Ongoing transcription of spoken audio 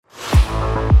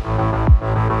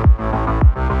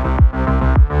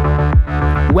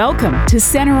Welcome to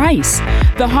Center Ice,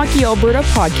 the Hockey Alberta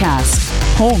podcast,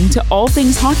 home to all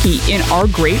things hockey in our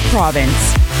great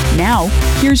province. Now,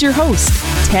 here's your host,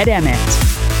 Ted Emmett.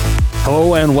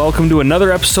 Hello and welcome to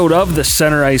another episode of the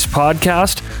Center Ice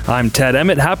podcast. I'm Ted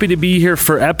Emmett, happy to be here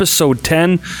for episode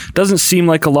 10. Doesn't seem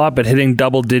like a lot, but hitting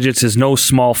double digits is no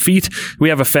small feat. We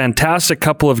have a fantastic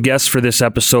couple of guests for this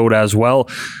episode as well.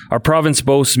 Our province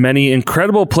boasts many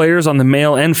incredible players on the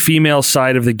male and female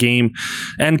side of the game,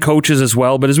 and coaches as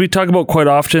well. But as we talk about quite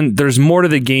often, there's more to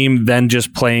the game than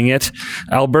just playing it.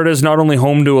 Alberta is not only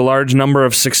home to a large number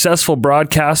of successful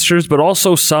broadcasters, but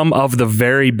also some of the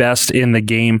very best in the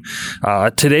game.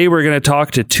 Today we're going to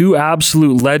talk to two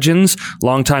absolute legends,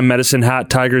 longtime Medicine Hat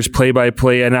Tigers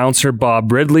play-by-play announcer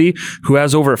Bob Ridley, who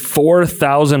has over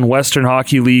 4,000 Western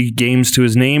Hockey League games to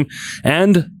his name,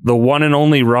 and the one and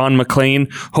only Ron MacLean,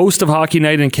 host of Hockey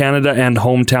Night in Canada and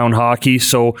Hometown Hockey.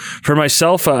 So for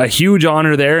myself, a huge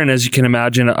honor there, and as you can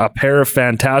imagine, a pair of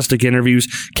fantastic interviews.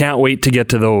 Can't wait to get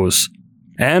to those.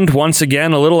 And once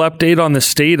again, a little update on the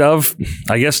state of,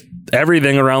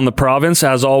 everything around the province.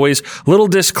 As always, little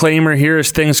disclaimer here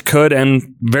as things could and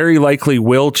very likely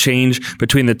will change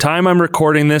between the time I'm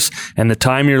recording this and the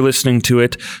time you're listening to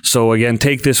it. So again,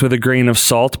 take this with a grain of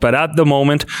salt. But at the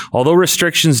moment, although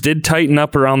restrictions did tighten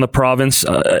up around the province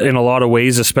in a lot of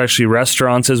ways, especially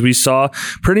restaurants, as we saw,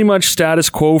 pretty much status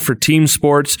quo for team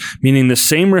sports, meaning the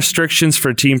same restrictions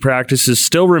for team practices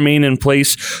still remain in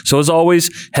place. So as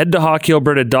always, head to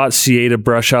hockeyalberta.ca to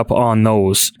brush up on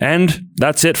those. And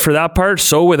that's it for that part.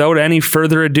 So without any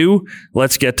further ado,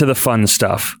 let's get to the fun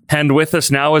stuff. And with us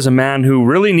now is a man who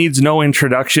really needs no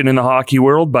introduction in the hockey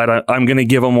world, but I'm going to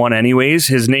give him one anyways.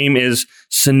 His name is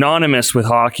synonymous with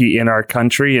hockey in our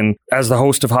country, and as the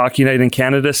host of Hockey Night in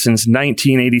Canada since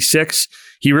 1986,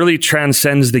 he really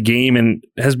transcends the game and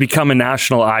has become a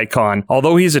national icon.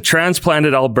 Although he's a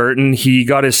transplanted Albertan, he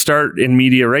got his start in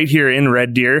media right here in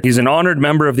Red Deer. He's an honored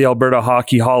member of the Alberta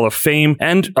Hockey Hall of Fame,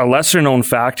 and a lesser known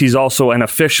fact, he's also an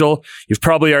official. You've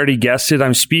probably already guessed it.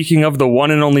 I'm speaking of the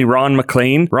one and only Ron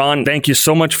MacLean. Ron, thank you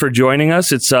so much for joining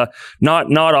us. It's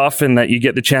not often that you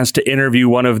get the chance to interview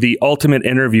one of the ultimate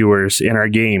interviewers in our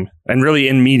game, and really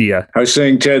in media. I was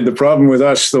saying, Ted, the problem with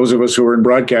us, those of us who are in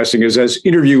broadcasting, is as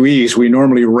interviewees, we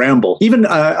normally ramble. Even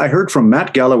I heard from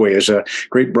Matt Galloway, as a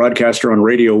great broadcaster on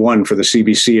Radio 1 for the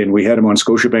CBC, and we had him on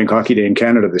Scotiabank Hockey Day in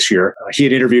Canada this year. He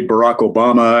had interviewed Barack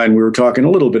Obama, and we were talking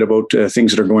a little bit about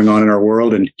things that are going on in our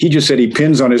world, and he just said he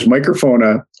pins on his microphone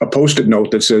a Post-it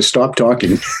note that says, "Stop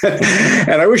talking."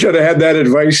 And I wish I'd have had that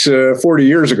advice 40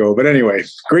 years ago. But anyway,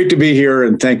 great to be here,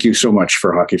 and thank you so much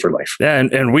for Hockey for Life. Yeah,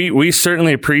 and we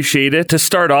certainly appreciate it. To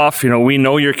start off, we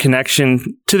know your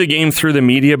connection to the game through the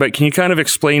media, but can you kind of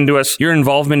explain to us your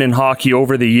involvement in hockey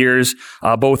over the years,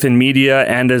 both in media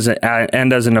and as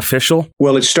an official?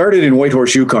 Well, it started in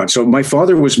Whitehorse, Yukon. So my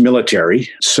father was military,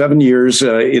 7 years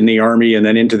in the Army and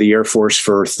then into the Air Force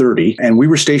for 30. And we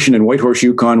were stationed in Whitehorse,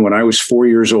 Yukon when I was 4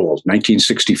 years old,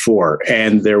 1964.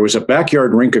 And there was a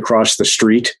backyard rink across the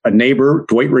street. A neighbor,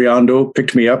 Dwight Riondo,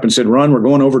 picked me up and said, "Ron, we're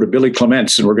going over to Billy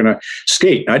Clement's and we're going to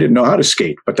skate." I didn't know how to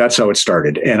skate, but that's how it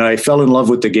started. And I fell in love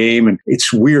with the game. And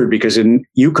it's weird because in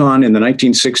Yukon in the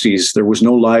 1960s, there was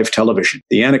no live television.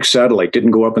 The Anik satellite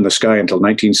didn't go up in the sky until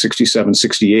 1967,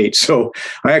 68. So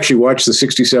I actually watched the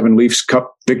 67 Leafs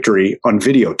Cup victory on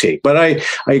videotape. But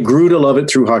I grew to love it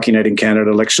through Hockey Night in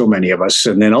Canada, like so many of us.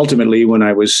 And then ultimately, when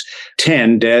I was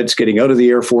 10, Dad's getting out of the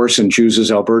Air Force and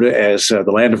chooses Alberta as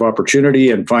the land of opportunity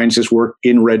and finds his work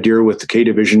in Red Deer with the K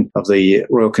Division of the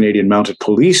Royal Canadian Mounted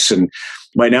Police. And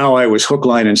by now, I was hook,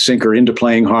 line, and sinker into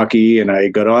playing hockey, and I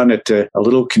got on at a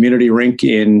little community rink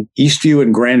in Eastview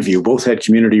and Grandview. Both had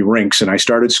community rinks, and I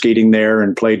started skating there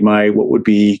and played my what would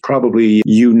be probably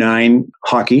U9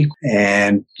 hockey.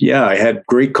 And yeah, I had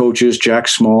great coaches, Jack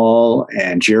Small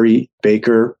and Jerry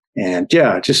Baker. And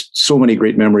yeah, just so many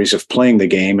great memories of playing the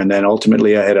game. And then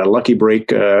ultimately, I had a lucky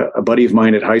break. A buddy of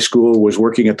mine at high school was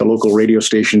working at the local radio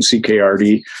station,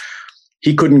 CKRD.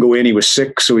 He couldn't go in. He was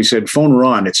sick. So he said, "Phone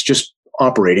Ron. It's just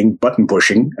operating, button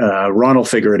pushing. Ron will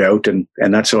figure it out." And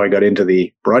that's how I got into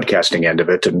the broadcasting end of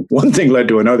it. And one thing led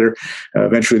to another.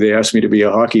 Eventually, they asked me to be a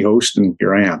hockey host, and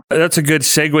here I am. That's a good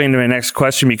segue into my next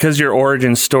question, because your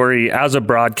origin story as a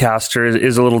broadcaster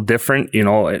is a little different.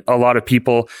 A lot of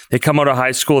people, they come out of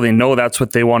high school, they know that's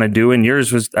what they want to do. And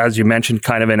yours was, as you mentioned,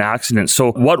 kind of an accident.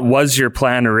 So what was your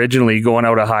plan originally going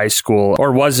out of high school?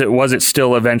 Or was it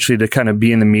still eventually to kind of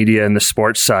be in the media and the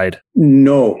sports side?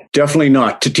 No, definitely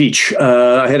not to teach.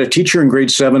 I had a teacher in grade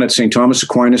 7 at St. Thomas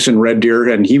Aquinas in Red Deer,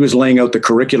 and he was laying out the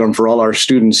curriculum for all our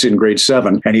students in grade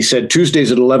 7. And he said,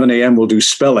 Tuesdays at 11 a.m. we'll do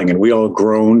spelling. And we all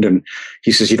groaned. And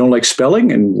he says, you don't like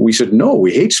spelling? And we said, no,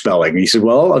 we hate spelling. And he said,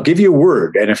 well, I'll give you a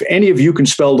word. And if any of you can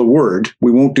spell the word,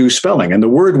 we won't do spelling. And the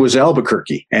word was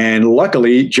Albuquerque. And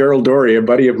luckily, Gerald Dory, a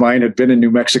buddy of mine, had been in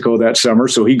New Mexico that summer,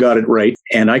 so he got it right.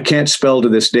 And I can't spell to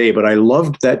this day, but I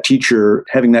loved that teacher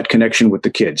having that connection with the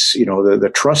kids. You know, the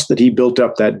trust that he built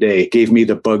up that day gave me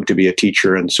the bug to be a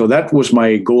teacher. And so that was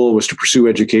my goal, was to pursue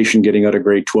education getting out of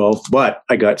grade 12. But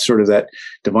I got sort of that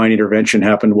divine intervention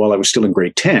happened while I was still in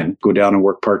grade 10, go down and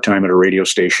work part-time at a radio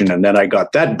station. And then I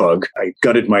got that bug. I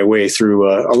gutted my way through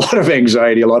a lot of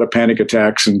anxiety, a lot of panic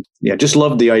attacks. And yeah, just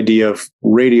loved the idea of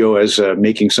radio as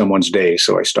making someone's day.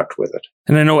 So I stuck with it.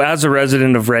 And I know as a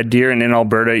resident of Red Deer and in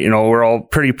Alberta, you know, we're all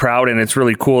pretty proud, and it's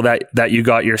really cool that you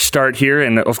got your start here.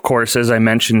 And of course, as I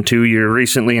mentioned too, you're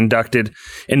recently inducted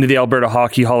into the Alberta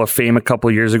Hockey Hall of Fame a couple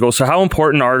of years ago. So how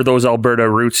important are those Alberta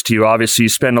roots to you? Obviously, you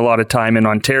spend a lot of time in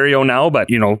Ontario now, but,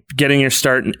 you know, getting your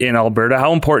start in Alberta,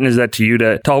 how important is that to you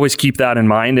to always keep that in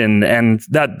mind and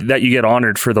that you get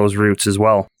honored for those roots as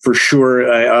well? For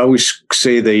sure. I always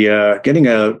say getting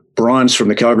a bronze from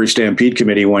the Calgary Stampede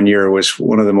Committee one year was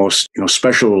one of the most,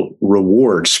 special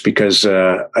rewards, because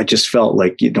I just felt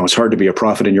like, it's hard to be a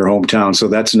prophet in your hometown. So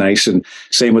that's nice. And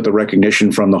same with the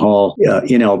recognition from the Hall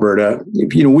in Alberta.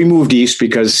 We moved east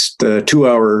because the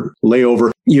 2-hour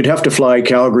layover, you'd have to fly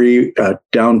Calgary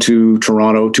down to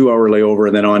Toronto, 2-hour layover,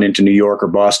 and then on into New York or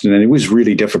Boston. And it was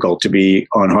really difficult to be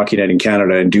on Hockey Night in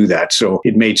Canada and do that. So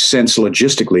it made sense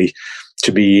logistically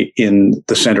to be in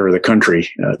the center of the country.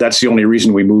 That's the only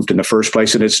reason we moved in the first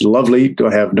place. And it's lovely.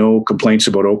 I have no complaints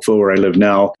about Oakville, where I live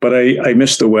now. But I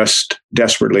miss the West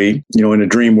desperately. In a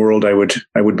dream world, I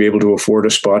would be able to afford a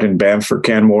spot in Banff or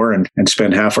Canmore and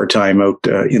spend half our time out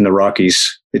in the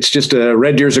Rockies. It's just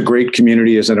Red Deer's a great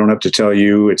community, as I don't have to tell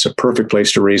you. It's a perfect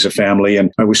place to raise a family.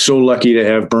 And I was so lucky to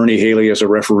have Bernie Haley as a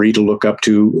referee to look up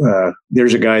to.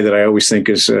 There's a guy that I always think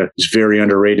is very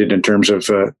underrated in terms of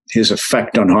his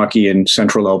effect on hockey in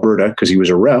central Alberta, because he was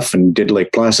a ref and did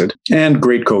Lake Placid. And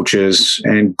great coaches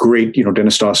and great,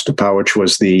 Dennis Dostapowicz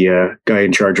was the guy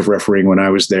in charge of refereeing when I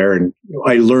was there. And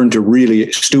I learned to really,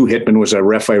 Stu Hittman was a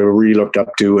ref I really looked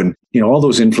up to. And, all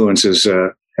those influences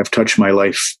have touched my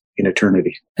life in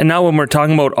eternity. And now when we're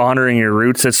talking about honoring your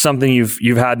roots, it's something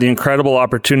you've had the incredible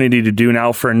opportunity to do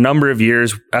now for a number of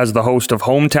years as the host of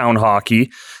Hometown Hockey.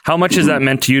 How much has that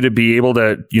meant to you to be able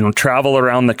to, travel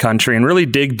around the country and really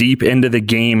dig deep into the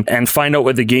game and find out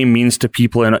what the game means to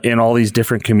people in all these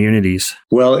different communities?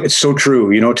 Well, it's so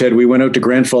true. Ted, we went out to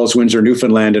Grand Falls, Windsor,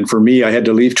 Newfoundland. And for me, I had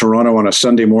to leave Toronto on a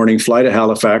Sunday morning, fly to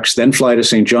Halifax, then fly to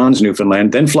St. John's,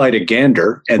 Newfoundland, then fly to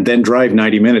Gander, and then drive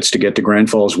 90 minutes to get to Grand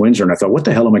Falls, Windsor. And I thought, what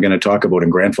the hell am I going to talk about in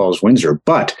Grand Falls, Windsor?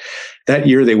 But that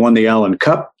year they won the Allen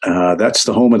Cup. That's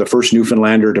the home of the first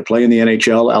Newfoundlander to play in the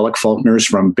NHL, Alec Faulkner's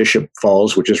from Bishop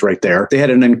Falls, which is right there. They had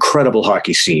an incredible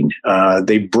hockey scene.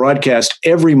 They broadcast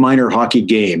every minor hockey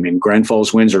game in Grand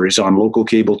Falls, Windsor is on local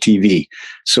cable TV.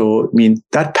 So,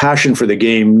 that passion for the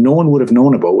game, no one would have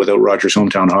known about without Rogers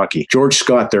Hometown Hockey. George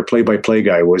Scott, their play-by-play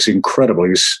guy, was incredible. He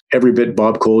was every bit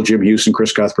Bob Cole, Jim Houston,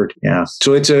 Chris Cuthbert. Yeah.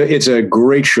 So it's a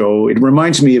great show. It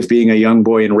reminds me of being a young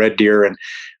boy in Red Deer and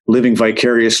living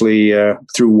vicariously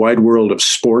through wide world of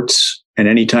sports. And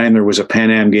anytime there was a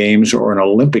Pan Am Games or an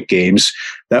Olympic Games,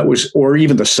 or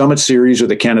even the Summit Series or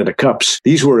the Canada Cups,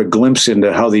 these were a glimpse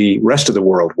into how the rest of the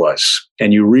world was.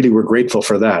 And you really were grateful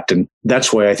for that. And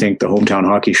that's why I think the Hometown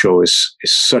Hockey Show is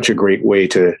such a great way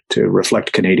to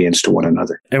reflect Canadians to one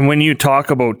another. And when you talk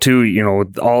about too,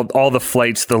 all the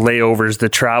flights, the layovers, the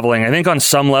traveling, I think on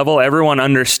some level, everyone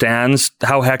understands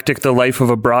how hectic the life of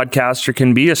a broadcaster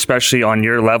can be, especially on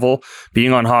your level,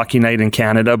 being on Hockey Night in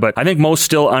Canada. But I think most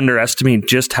still underestimate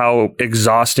just how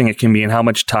exhausting it can be and how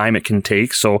much time it can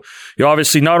take. So you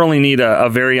obviously not only need a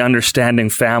very understanding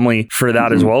family for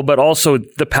that as well, but also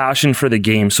the passion for the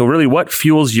game. So really, what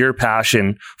fuels your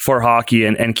passion for hockey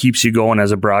and keeps you going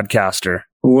as a broadcaster?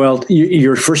 Well,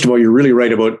 first of all, you're really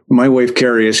right about my wife,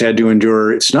 Carrie, has had to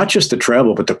endure. It's not just the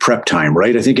travel, but the prep time,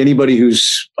 right? I think anybody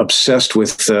who's obsessed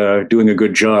with doing a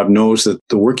good job knows that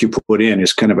the work you put in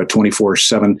is kind of a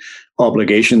 24/7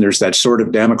 obligation. There's that sort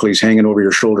of Damocles hanging over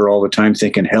your shoulder all the time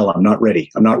thinking, hell, I'm not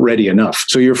ready. I'm not ready enough.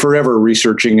 So you're forever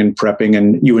researching and prepping,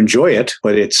 and you enjoy it,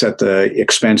 but it's at the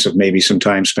expense of maybe some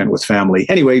time spent with family.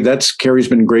 Anyway, Carrie's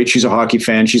been great. She's a hockey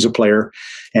fan. She's a player.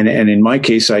 And in my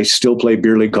case, I still play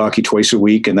beer league hockey twice a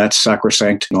week, and that's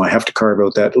sacrosanct. I have to carve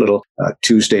out that little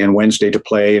Tuesday and Wednesday to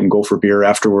play and go for beer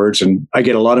afterwards. And I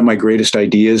get a lot of my greatest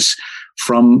ideas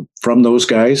from those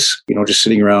guys, just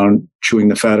sitting around chewing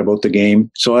the fat about the game.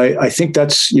 So I think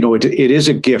that's, it is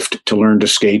a gift to learn to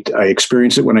skate. I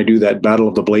experience it when I do that Battle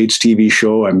of the Blades TV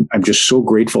show. I'm just so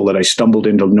grateful that I stumbled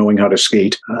into knowing how to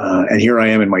skate. And here I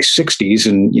am in my 60s,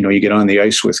 and, you get on the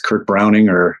ice with Kurt Browning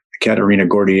or Katerina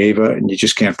Gordieva, and you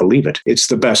just can't believe it. It's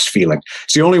the best feeling.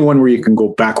 It's the only one where you can go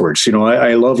backwards.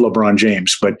 I love LeBron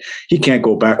James, but he can't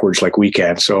go backwards like we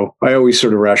can. So I always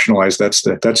sort of rationalize that's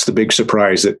the big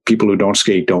surprise that people who don't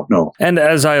skate don't know. And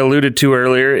as I alluded to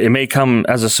earlier, it may come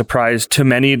as a surprise to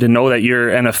many to know that you're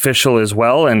an official as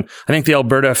well. And I think the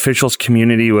Alberta officials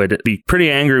community would be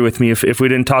pretty angry with me if we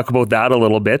didn't talk about that a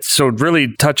little bit. So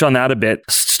really touch on that a bit.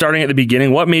 Starting at the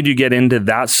beginning, what made you get into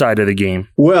that side of the game?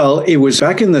 Well, it was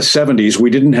back in the 70s, we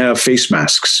didn't have face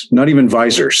masks, not even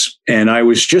visors. And I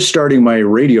was just starting my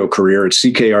radio career at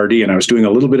CKRD, and I was doing a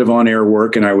little bit of on-air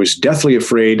work, and I was deathly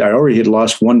afraid. I already had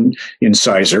lost one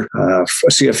incisor,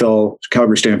 CFL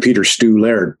Calgary Stampeder Stu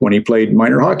Laird, when he played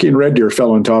minor hockey in Red Deer,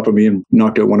 fell on top of me and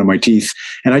knocked out one of my teeth.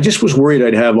 And I just was worried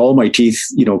I'd have all my teeth,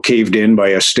 caved in by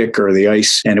a stick or the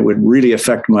ice, and it would really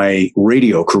affect my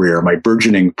radio career, my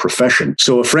burgeoning profession.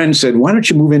 So a friend said, why don't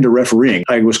you move into refereeing?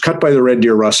 I was cut by the Red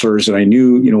Deer Rustlers, and I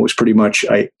knew, it was pretty much,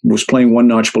 I was playing one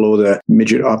notch below the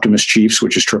Midget Optimist Chiefs,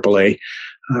 which is AAA.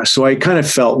 So I kind of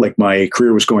felt like my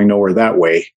career was going nowhere that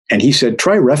way. And he said,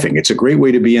 try reffing. It's a great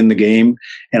way to be in the game.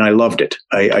 And I loved it.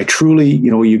 I truly,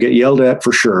 you get yelled at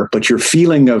for sure, but your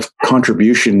feeling of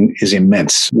contribution is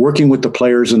immense. Working with the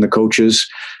players and the coaches,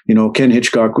 Ken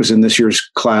Hitchcock was in this year's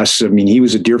class. I mean, he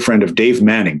was a dear friend of Dave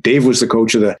Manning. Dave was the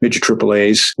coach of the Midget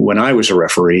AAAs when I was a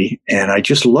referee. And I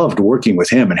just loved working with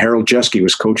him. And Harold Jeske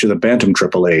was coach of the Bantam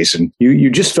AAAs. And you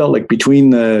just felt like between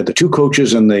the two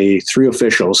coaches and the three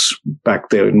officials, back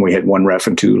then we had one ref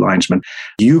and two linesmen,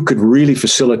 you could really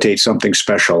facilitate something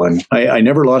special. And I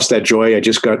never lost that joy. I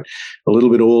just got a little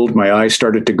bit old. My eyes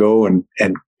started to go, and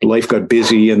life got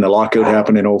busy, and the lockout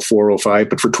happened in 04, 05.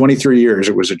 But for 23 years,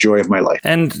 it was a joy of my life.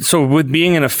 And so with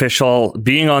being an official,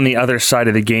 being on the other side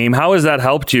of the game, how has that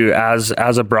helped you as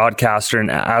a broadcaster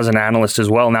and as an analyst as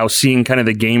well, now seeing kind of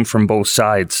the game from both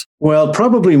sides? Well,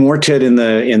 probably more, Ted, in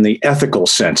the ethical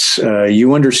sense.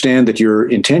 You understand that your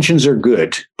intentions are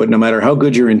good, but no matter how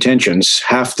good your intentions,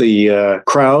 half the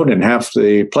crowd and half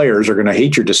the players are going to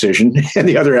hate your decision, and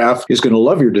the other half is going to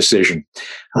love your decision.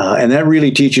 And that really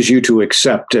teaches you to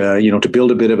accept, to build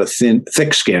a bit of a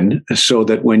thick skin, so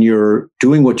that when you're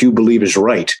doing what you believe is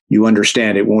right, you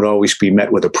understand it won't always be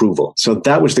met with approval. So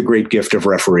that was the great gift of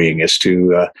refereeing, is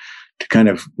to kind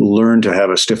of learn to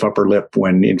have a stiff upper lip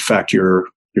when, in fact, you're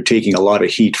taking a lot of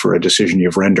heat for a decision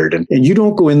you've rendered. And you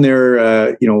don't go in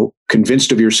there,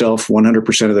 convinced of yourself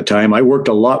 100% of the time. I worked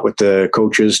a lot with the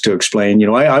coaches to explain,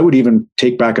 I would even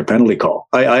take back a penalty call.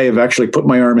 I have actually put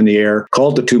my arm in the air,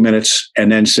 called the 2 minutes, and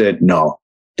then said, no,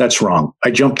 that's wrong.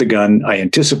 I jumped the gun. I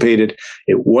anticipated.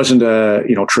 It wasn't a,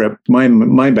 trip.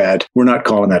 My bad. We're not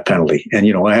calling that penalty. And,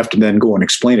 I have to then go and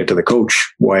explain it to the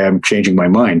coach why I'm changing my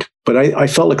mind. But I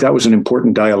felt like that was an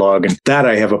important dialogue, and that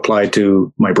I have applied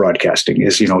to my broadcasting,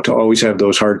 is, to always have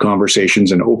those hard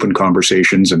conversations and open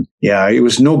conversations. And yeah, it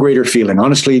was no greater feeling.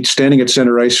 Honestly, standing at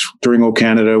center ice during O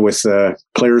Canada with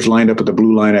players lined up at the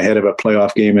blue line ahead of a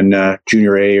playoff game in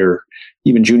Junior A or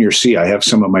even Junior C. I have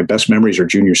some of my best memories are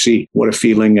Junior C. What a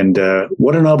feeling, and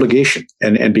what an obligation.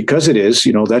 And because it is,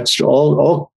 that's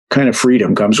all kind of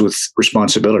freedom comes with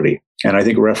responsibility. And I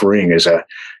think refereeing is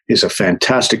a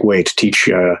fantastic way to teach,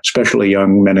 especially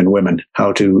young men and women,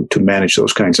 how to manage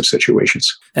those kinds of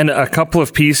situations. And a couple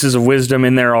of pieces of wisdom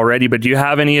in there already, but do you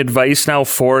have any advice now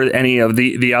for any of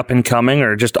the up and coming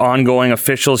or just ongoing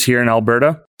officials here in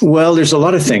Alberta? Well, there's a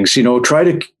lot of things, try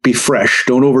to be fresh.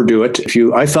 Don't overdo it.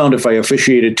 I found if I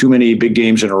officiated too many big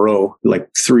games in a row, like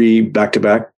 3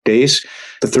 back-to-back days,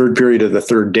 the third period of the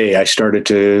third day, I started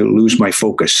to lose my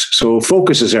focus. So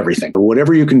focus is everything.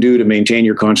 Whatever you can do to maintain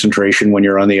your concentration when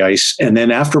you're on the ice. And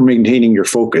then after maintaining your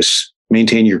focus,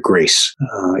 maintain your grace.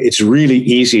 It's really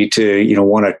easy to,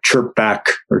 want to chirp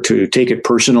back or to take it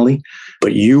personally,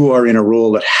 but you are in a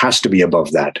role that has to be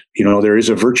above that. There is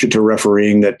a virtue to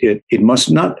refereeing that it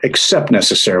must not accept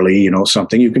necessarily,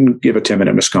 something. You can give a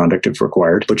 10-minute misconduct if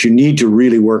required, but you need to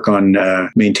really work on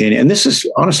maintaining. And this is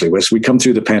honestly, as we come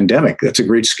through the pandemic, that's a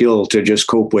great skill to just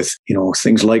cope with,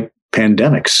 things like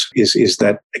pandemics, is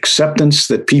that acceptance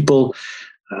that people,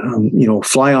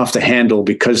 fly off the handle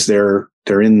because they're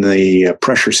in the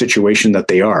pressure situation that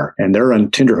they are, and they're on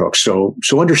tenterhooks. So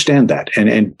understand that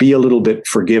and be a little bit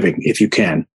forgiving if you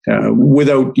can,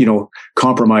 without,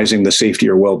 compromising the safety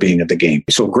or well-being of the game.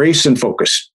 So grace and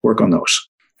focus, work on those.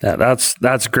 Yeah,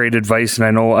 that's great advice. And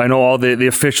I know all the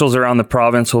officials around the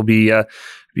province will be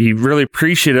be really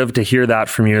appreciative to hear that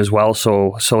from you as well.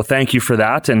 So thank you for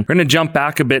that. And we're going to jump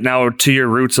back a bit now to your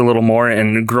roots a little more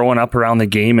and growing up around the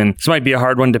game. And this might be a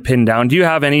hard one to pin down. Do you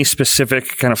have any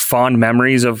specific kind of fond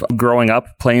memories of growing up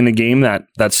playing the game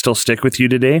that still stick with you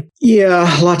today?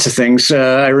 Yeah, lots of things.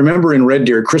 I remember in Red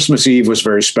Deer, Christmas Eve was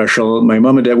very special. My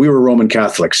mom and dad, we were Roman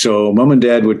Catholics, so mom and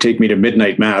dad would take me to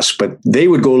midnight mass, but they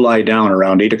would go lie down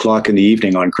around 8 o'clock in the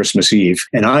evening on Christmas Eve.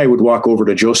 And I would walk over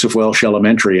to Joseph Welsh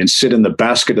Elementary and sit in the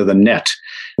basket of the net.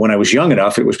 When I was young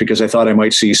enough, it was because I thought I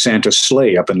might see Santa's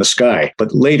sleigh up in the sky.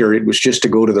 But later, it was just to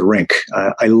go to the rink.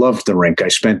 I loved the rink. I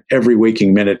spent every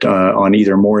waking minute on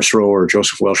either Morris Row or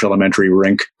Joseph Welsh Elementary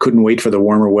rink. Couldn't wait for the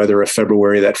warmer weather of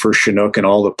February, that first Chinook, and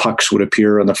all the pucks would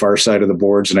appear on the far side of the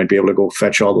boards, and I'd be able to go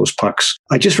fetch all those pucks.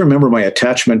 I just remember my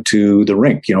attachment to the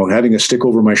rink, having a stick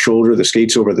over my shoulder, the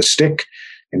skates over the stick,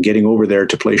 and getting over there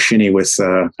to play shinny with,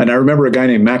 and I remember a guy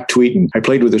named Mac Tweeton. I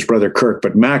played with his brother Kirk,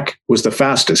 but Mac was the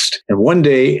fastest. And one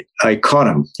day I caught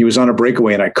him. He was on a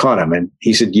breakaway and I caught him. And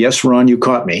he said, "Yes, Ron, you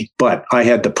caught me, but I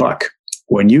had the puck.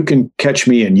 When you can catch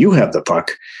me and you have the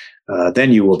puck,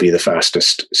 then you will be the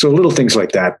fastest." So little things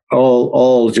like that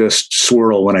all just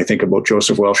swirl when I think about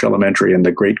Joseph Welsh Elementary and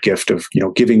the great gift of,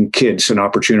 giving kids an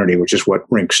opportunity, which is what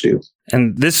rinks do.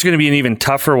 And this is going to be an even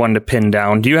tougher one to pin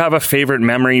down. Do you have a favorite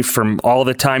memory from all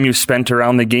the time you spent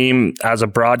around the game as a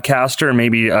broadcaster, or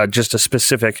maybe just a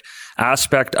specific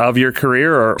aspect of your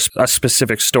career or a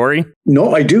specific story?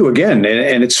 No, I do. Again,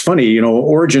 and it's funny,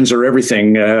 origins are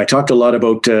everything. I talked a lot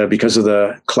about, because of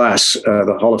the class,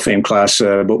 the Hall of Fame class,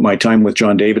 about my time with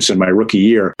John Davidson, my rookie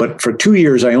year. But for 2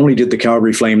 years, I only did the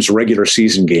Calgary Flames regular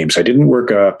season games. I didn't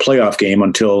work a playoff game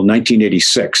until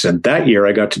 1986. And that year,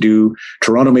 I got to do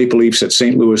Toronto Maple Leafs at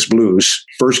St. Louis Blues,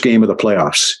 first game of the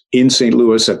playoffs in St.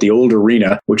 Louis at the old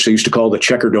arena, which they used to call the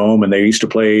Checker Dome. And they used to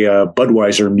play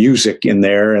Budweiser music in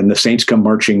there. And the Saints come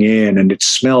marching in, and it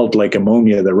smelled like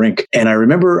ammonia, the rink. And I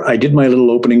remember I did my little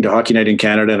opening to Hockey Night in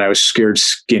Canada, and I was scared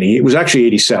skinny. It was actually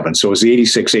 87, so it was the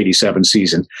 86-87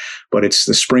 season, but it's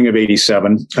the spring of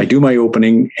 87. I do my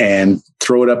opening and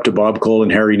throw it up to Bob Cole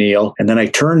and Harry Neal, and then I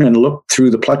turn and look through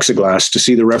the plexiglass to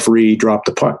see the referee drop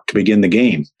the puck to begin the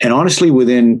game. And honestly,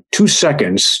 within 2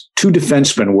 seconds, 2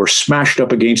 defensemen were smashed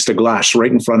up against the glass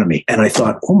right in front of me. And I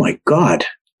thought, oh my God,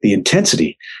 the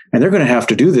intensity. And they're going to have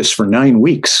to do this for 9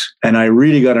 weeks. And I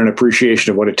really got an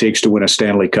appreciation of what it takes to win a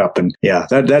Stanley Cup. And yeah,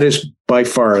 that is by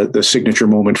far the signature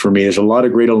moment for me. There's a lot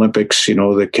of great Olympics,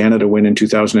 the Canada win in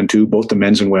 2002, both the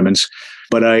men's and women's.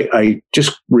 But I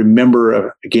just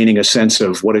remember gaining a sense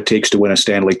of what it takes to win a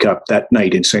Stanley Cup that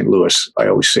night in St. Louis. I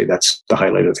always say that's the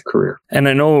highlight of the career. And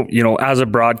I know, as a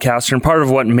broadcaster, and part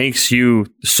of what makes you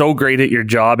so great at your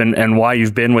job and why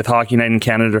you've been with Hockey Night in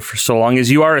Canada for so long is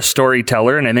you are a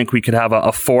storyteller. And I think we could have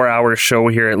a 4-hour show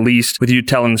here at least with you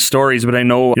telling stories. But I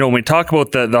know, when we talk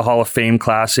about the Hall of Fame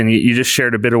class, and you just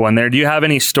shared a bit of one there, do you have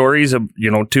any stories,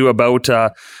 too, about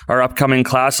our upcoming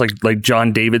class, like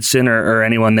John Davidson or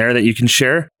anyone there that you can share?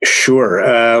 Sure.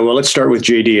 Well, let's start with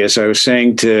JD. As I was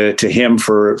saying to him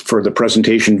for the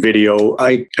presentation video,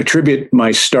 I attribute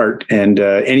my start and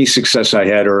any success I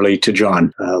had early to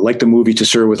John. Like the movie To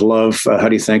Sir With Love, How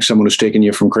Do You Thank Someone Who's Taken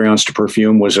You From Crayons to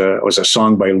Perfume was a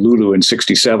song by Lulu in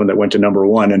 1967 that went to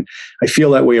 #1. And I feel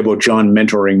that way about John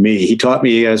mentoring me. He taught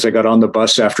me as I got on the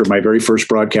bus after my very first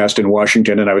broadcast in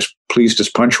Washington, and I was pleased as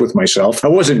punch with myself. I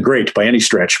wasn't great by any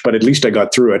stretch, but at least I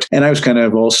got through it. And I was kind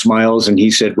of all smiles, and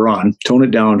he said, "Ron, tone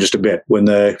it down just a bit. When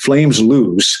the Flames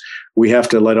lose, we have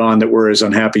to let on that we're as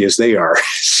unhappy as they are.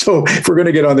 So if we're going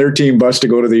to get on their team bus to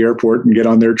go to the airport and get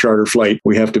on their charter flight,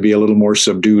 we have to be a little more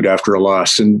subdued after a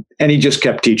loss." And he just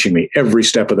kept teaching me every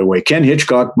step of the way. Ken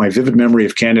Hitchcock, my vivid memory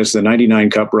of Ken is the 99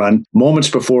 Cup run. Moments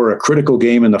before a critical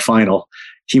game in the final,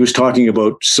 he was talking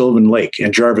about Sylvan Lake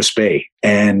and Jarvis Bay.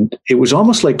 And it was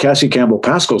almost like Cassie Campbell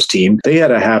Pascal's team. They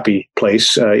had a happy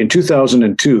place. In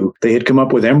 2002, they had come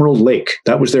up with Emerald Lake.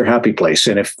 That was their happy place.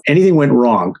 And if anything went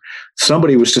wrong,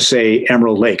 somebody was to say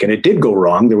Emerald Lake. And it did go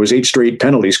wrong. There was 8 straight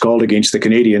penalties called against the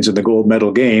Canadians in the gold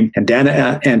medal game. And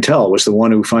Dana Antel was the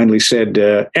one who finally said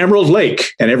Emerald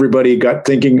Lake. And everybody got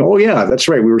thinking, oh, yeah, that's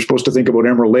right. We were supposed to think about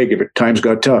Emerald Lake if times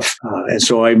got tough. And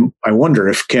so I wonder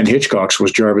if Ken Hitchcock's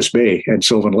was Jarvis Bay and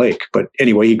Sylvan Lake. But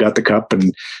anyway, he got the cup,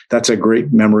 and that's a great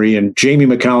memory. And Jamie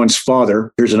McCowan's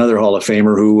father, here's another Hall of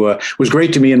Famer who was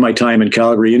great to me in my time in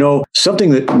Calgary.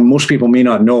 Something that most people may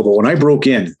not know, but when I broke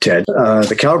in, Ted,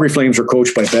 the Calgary Flames were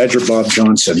coached by Badger Bob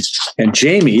Johnson. And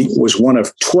Jamie was one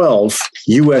of 12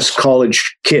 U.S.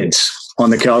 college kids on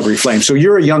the Calgary Flames. So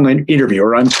you're a young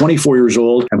interviewer. I'm 24 years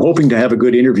old. I'm hoping to have a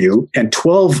good interview. And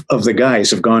 12 of the guys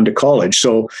have gone to college.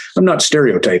 So I'm not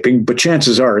stereotyping, but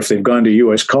chances are if they've gone to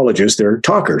U.S. colleges, they're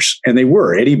talkers. And they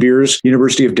were. Eddie Beers,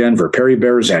 University of Denver. Perry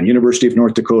Barazan, University of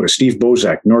North Dakota. Steve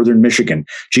Bozak, Northern Michigan.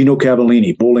 Gino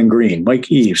Cavallini, Bowling Green.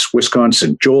 Mike Eves,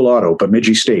 Wisconsin. Joel Otto,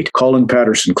 Bemidji State. Colin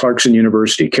Patterson, Clarkson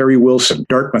University. Kerry Wilson,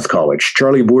 Dartmouth College.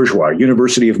 Charlie Bourgeois,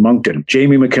 University of Moncton.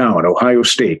 Jamie McCowan, Ohio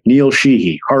State. Neil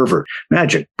Sheehy, Harvard.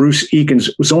 Imagine, Bruce Eakins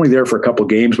was only there for a couple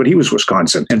games, but he was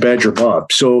Wisconsin, and Badger Bob.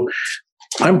 So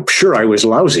I'm sure I was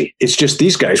lousy. It's just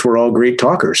these guys were all great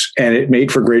talkers, and it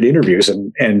made for great interviews.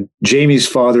 And Jamie's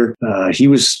father, he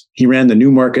ran the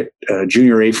Newmarket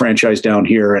Junior A franchise down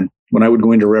here, and when I would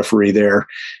go into referee there,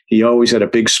 he always had a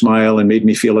big smile and made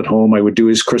me feel at home. I would do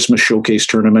his Christmas showcase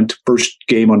tournament. First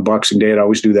game on Boxing Day, I'd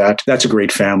always do that. That's a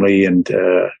great family. And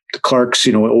the Clarks,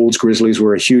 Olds Grizzlies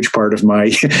were a huge part of my,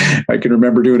 I can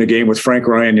remember doing a game with Frank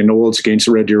Ryan in Olds against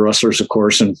the Red Deer Rustlers, of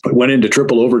course, and went into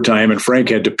triple overtime, and Frank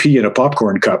had to pee in a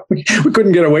popcorn cup. We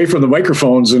couldn't get away from the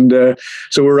microphones. And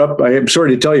so we're up. I am sorry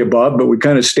to tell you, Bob, but we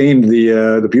kind of stained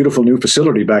the beautiful new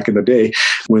facility back in the day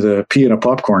with a pee in a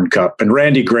popcorn cup. And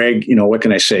Randy Gregg, what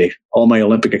can I say? All my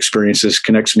Olympic experiences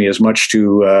connects me as much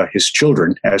to his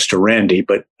children as to Randy.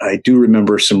 But I do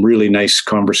remember some really nice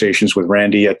conversations with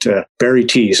Randy at Barry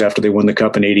T's after they won the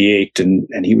Cup in '88.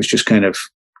 And he was just kind of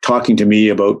talking to me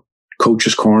about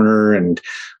Coach's Corner and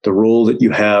the role that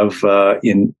you have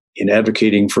in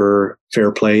advocating for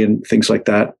fair play and things like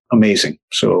that. Amazing.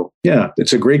 So yeah,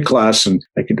 it's a great class, and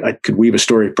I could weave a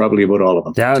story probably about all of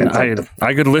them. Yeah,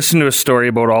 I could listen to a story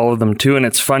about all of them too. And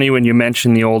it's funny when you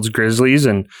mention the Olds Grizzlies,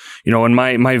 and in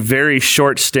my very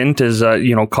short stint as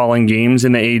calling games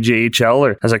in the AJHL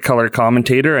or as a color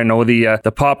commentator, I know the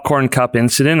Popcorn Cup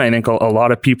incident. I think a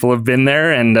lot of people have been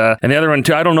there, and the other one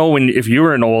too. I don't know if you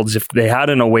were in Olds, if they had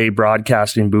an away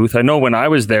broadcasting booth. I know when I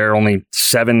was there only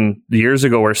 7 years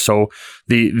ago or so,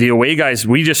 the away guys,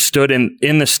 we just stood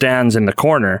in the stands in the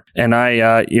corner, and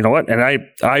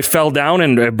I fell down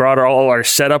and brought all our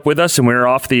setup with us, and we were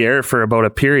off the air for about a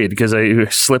period because I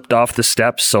slipped off the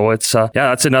steps. So it's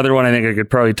that's another one I think I could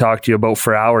probably talk to you about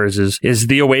for hours is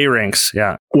the away rinks.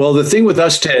 Yeah. Well, the thing with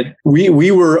us, Ted,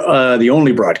 we were the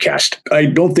only broadcast. I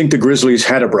don't think the Grizzlies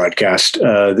had a broadcast.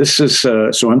 This is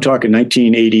so I'm talking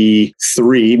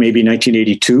 1983, maybe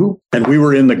 1982, and we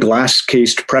were in the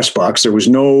glass-cased press box. There was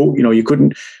no, you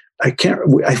couldn't. I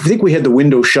think we had the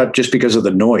window shut just because of the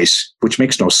noise, which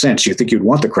makes no sense. You think you'd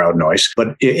want the crowd noise,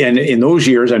 but in those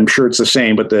years, I'm sure it's the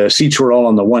same, but the seats were all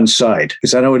on the one side.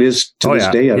 Is that how it is to this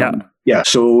day? Yeah.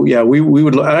 So we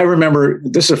would, I remember,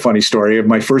 this is a funny story of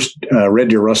my first Red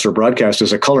Deer Rustler broadcast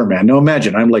as a color man. Now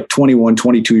imagine I'm like 21,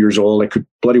 22 years old. I could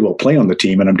bloody well play on the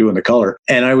team, and I'm doing the color.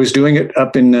 And I was doing it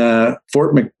up in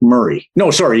Fort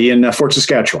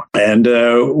Saskatchewan. And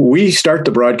we start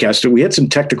the broadcast, and we had some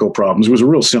technical problems. It was a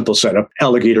real simple setup,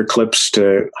 alligator clips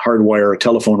to hardwire a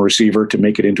telephone receiver to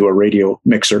make it into a radio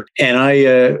mixer. And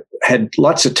I had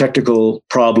lots of technical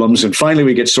problems. And finally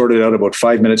we get sorted out about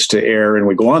 5 minutes to air, and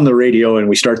we go on the radio and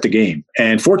we start the game.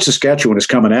 And Fort Saskatchewan is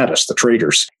coming at us, the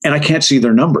Traders, and I can't see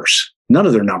their numbers. None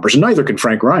of their numbers, and neither can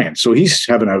Frank Ryan. So he's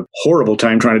having a horrible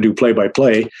time trying to do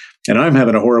play-by-play, and I'm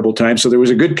having a horrible time. So there was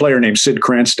a good player named Sid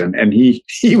Cranston, and he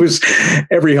was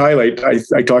every highlight.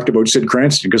 I talked about Sid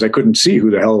Cranston because I couldn't see who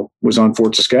the hell was on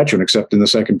Fort Saskatchewan except in the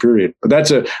second period. But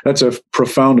that's a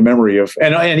profound memory of,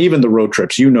 and even the road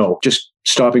trips, just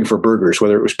stopping for burgers,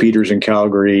 whether it was Peter's in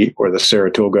Calgary or the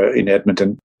Saratoga in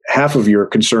Edmonton. Half of your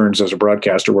concerns as a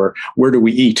broadcaster were, where do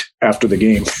we eat after the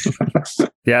game?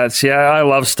 I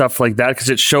love stuff like that because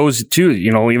it shows too,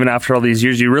 even after all these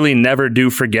years, you really never do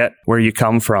forget where you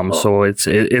come from. So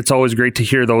it's always great to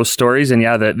hear those stories. And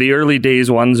the early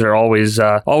days ones are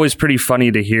always pretty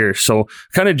funny to hear. So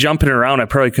kind of jumping around, I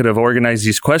probably could have organized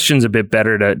these questions a bit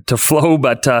better to flow.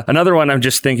 But another one I'm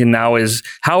just thinking now is,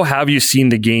 how have you seen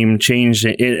the game change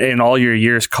in all your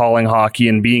years calling hockey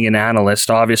and being an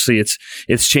analyst? Obviously it's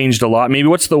changed a lot. Maybe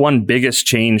what's the one biggest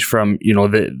change from,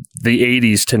 the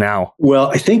 80s to now?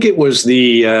 Well, I think it was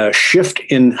the shift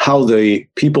in how the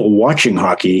people watching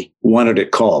hockey wanted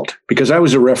it called. Because I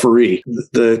was a referee,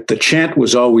 the chant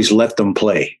was always let them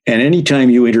play. And anytime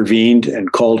you intervened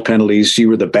and called penalties, you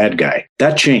were the bad guy.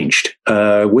 That changed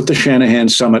with the Shanahan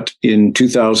Summit in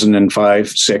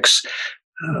 2005-06.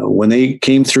 When they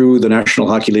came through the National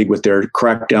Hockey League with their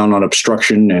crackdown on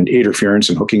obstruction and interference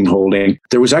and hooking and holding,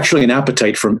 there was actually an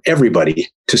appetite from everybody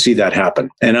to see that happen.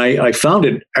 And I found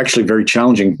it actually very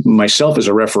challenging myself as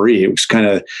a referee. It was kind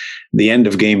of the end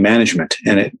of game management.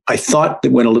 And I thought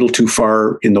it went a little too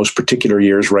far in those particular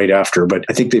years right after, but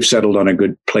I think they've settled on a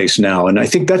good place now. And I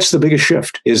think that's the biggest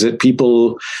shift, is that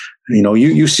people,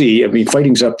 you see, I mean,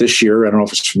 fighting's up this year. I don't know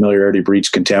if it's familiarity breeds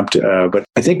contempt, but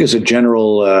I think as a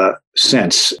general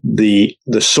sense, the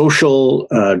social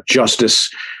justice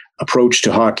approach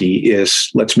to hockey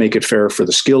is, let's make it fair for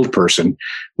the skilled person.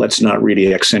 Let's not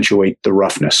really accentuate the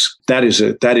roughness. That is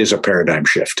a paradigm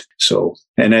shift. So,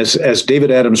 and as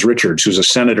David Adams Richards, who's a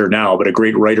senator now, but a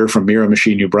great writer from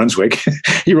Miramichi, New Brunswick,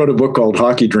 he wrote a book called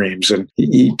Hockey Dreams, and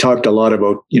he talked a lot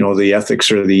about, the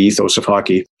ethics or the ethos of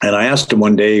hockey. And I asked him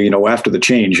one day, after the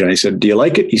change, and I said, do you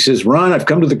like it? He says, Ron, I've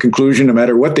come to the conclusion, no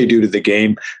matter what they do to the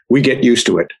game, we get used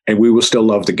to it and we will still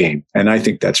love the game. And I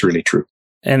think that's really true.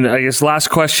 And I guess last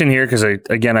question here, because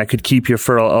I could keep you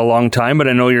for a long time, but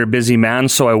I know you're a busy man,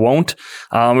 so I won't.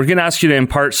 We're going to ask you to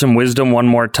impart some wisdom one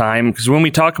more time, because when we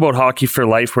talk about hockey for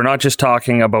life, we're not just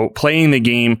talking about playing the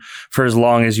game for as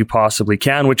long as you possibly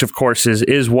can, which of course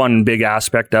is one big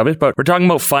aspect of it, but we're talking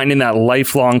about finding that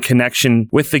lifelong connection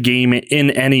with the game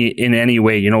in any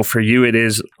way. For you, it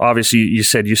is obviously, you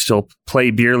said you still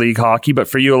play beer league hockey, but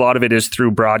for you, a lot of it is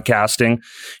through broadcasting.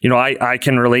 I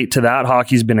can relate to that.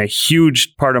 Hockey's been a huge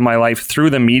part of my life through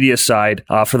the media side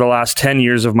for the last 10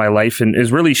 years of my life, and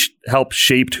has really helped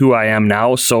shape who I am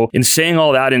now. So in saying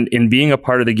all that and in being a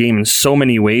part of the game in so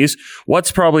many ways,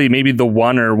 what's probably maybe the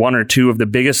one or two of the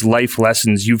biggest life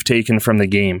lessons you've taken from the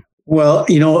game? Well,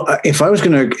 if I was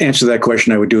going to answer that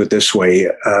question, I would do it this way.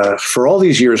 For all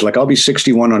these years, like I'll be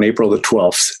 61 on April the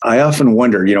 12th, I often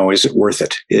wonder, is it worth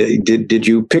it? Did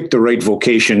you pick the right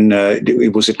vocation?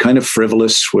 Was it kind of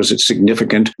frivolous? Was it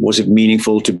significant? Was it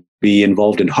meaningful to be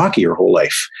involved in hockey your whole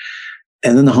life?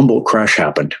 And then the Humboldt crash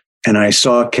happened. And I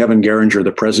saw Kevin Geringer,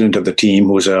 the president of the team,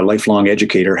 who was a lifelong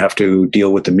educator, have to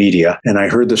deal with the media. And I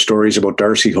heard the stories about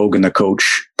Darcy Hogan, the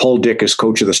coach. Paul Dick is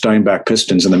coach of the Steinbach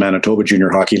Pistons in the Manitoba Junior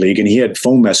Hockey League. And he had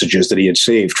phone messages that he had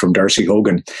saved from Darcy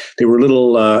Hogan. They were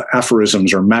little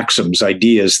aphorisms or maxims,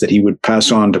 ideas that he would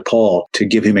pass on to Paul to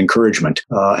give him encouragement.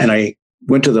 And I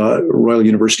went to the Royal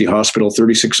University Hospital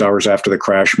 36 hours after the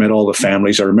crash, met all the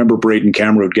families. I remember Braden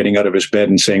Camrood getting out of his bed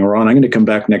and saying, Ron, I'm going to come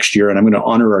back next year and I'm going to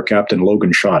honor our captain,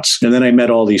 Logan Schatz. And then I met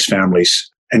all these families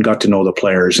and got to know the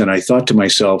players. And I thought to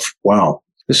myself, wow,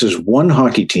 this is one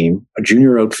hockey team, a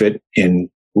junior outfit in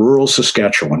rural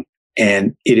Saskatchewan.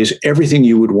 And it is everything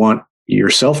you would want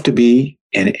yourself to be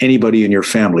and anybody in your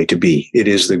family to be. It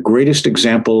is the greatest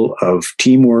example of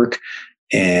teamwork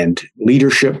and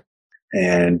leadership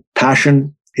and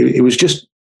passion. It was just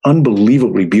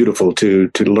unbelievably beautiful to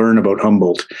learn about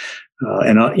Humboldt.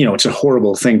 It's a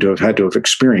horrible thing to have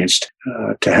experienced,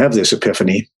 to have this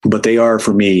epiphany, but they are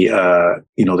for me,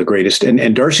 the greatest.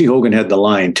 And Darcy Hogan had the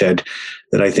line, Ted,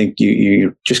 that I think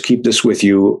you just keep this with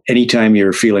you anytime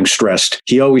you're feeling stressed.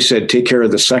 He always said, take care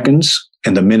of the seconds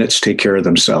and the minutes take care of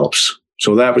themselves.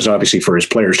 So that was obviously for his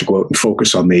players to go out and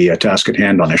focus on the task at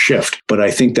hand on a shift. But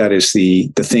I think that is the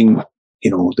thing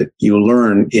that you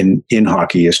learn in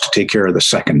hockey, is to take care of the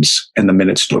seconds and the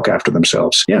minutes to look after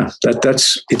themselves. Yeah,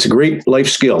 it's a great life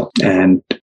skill. And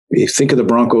you think of the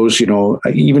Broncos,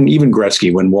 even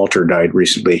Gretzky, when Walter died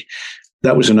recently,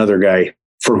 that was another guy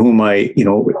for whom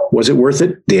was it worth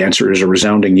it? The answer is a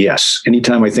resounding yes.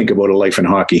 Anytime I think about a life in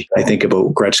hockey, I think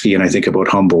about Gretzky and I think about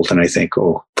Humboldt and I think,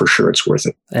 oh, for sure it's worth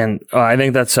it. And I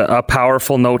think that's a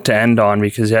powerful note to end on,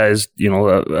 because as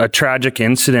a tragic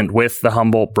incident with the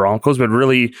Humboldt Broncos, but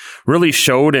really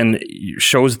showed and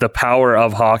shows the power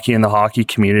of hockey and the hockey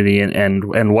community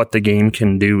and what the game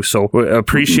can do. So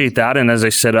appreciate that. And as I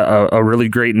said, a really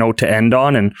great note to end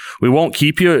on. And we won't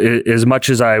keep you as much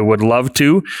as I would love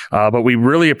to, but we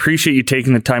really appreciate you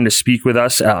taking the time to speak with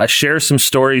us, share some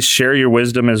stories, share your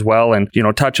wisdom as well, and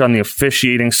touch on the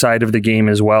officiating side of the game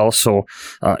as well. So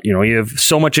you have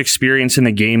so much experience in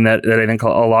the game that I think a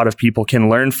lot of people can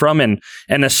learn from and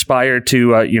aspire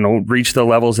to reach the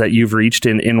levels that you've reached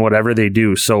in whatever they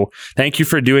do. So thank you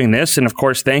for doing this, and of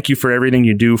course thank you for everything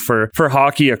you do for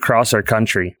hockey across our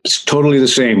country. It's totally the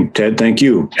same, Ted. Thank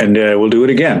you, and we'll do it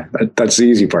again. That's the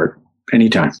easy part.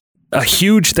 Anytime. A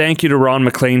huge thank you to Ron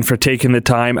MacLean for taking the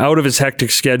time out of his hectic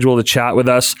schedule to chat with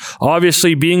us.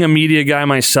 Obviously, being a media guy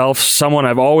myself, someone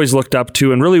I've always looked up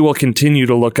to and really will continue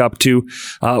to look up to.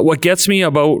 What gets me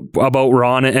about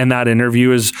Ron and that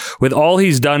interview is with all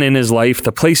he's done in his life,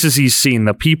 the places he's seen,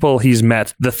 the people he's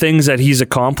met, the things that he's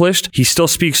accomplished, he still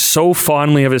speaks so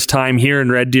fondly of his time here in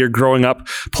Red Deer growing up,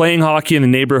 playing hockey in the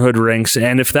neighborhood rinks.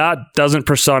 And if that doesn't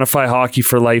personify hockey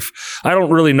for life, I don't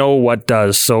really know what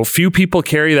does. So few people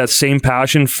carry that same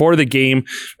passion for the game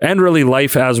and really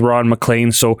life as Ron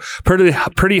MacLean. So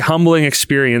pretty humbling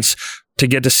experience to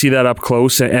get to see that up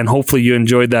close, and hopefully you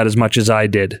enjoyed that as much as I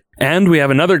did. And we have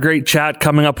another great chat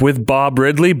coming up with Bob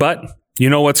Ridley, but you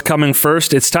know what's coming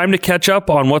first. It's time to catch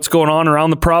up on what's going on around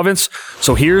the province.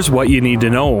 So here's what you need to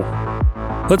know.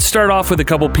 Let's start off with a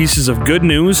couple pieces of good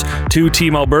news. 2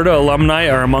 Team Alberta alumni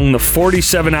are among the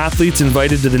 47 athletes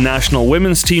invited to the National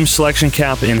Women's Team Selection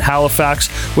Camp in Halifax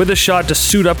with a shot to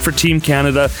suit up for Team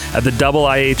Canada at the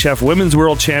IIHF Women's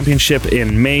World Championship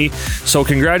in May. So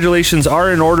congratulations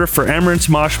are in order for Emrance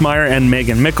Moshmeyer and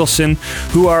Megan Mickelson,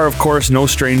 who are of course no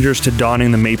strangers to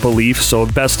donning the maple leaf. So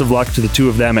best of luck to the two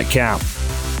of them at camp.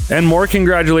 And more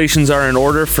congratulations are in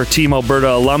order for Team Alberta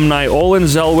alumni Olin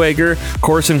Zellweger,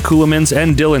 Corson Ceulemans,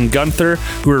 and Dylan Gunther,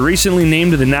 who were recently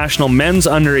named to the National Men's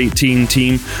Under-18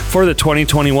 team for the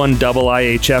 2021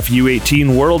 IIHF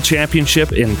U18 World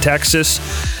Championship in Texas.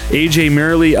 AJ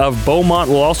Murley of Beaumont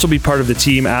will also be part of the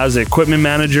team as equipment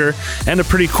manager. And a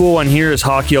pretty cool one here is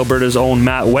Hockey Alberta's own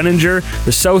Matt Wenninger,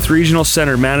 the South Regional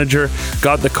Center manager,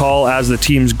 got the call as the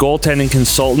team's goaltending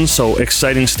consultant, so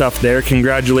exciting stuff there.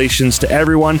 Congratulations to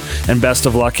everyone and best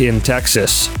of luck in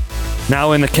Texas.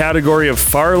 Now in the category of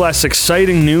far less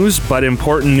exciting news, but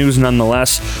important news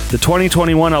nonetheless, the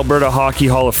 2021 Alberta Hockey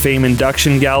Hall of Fame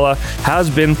induction gala has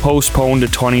been postponed to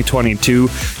 2022.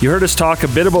 You heard us talk a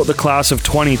bit about the class of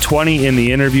 2020 in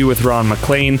the interview with Ron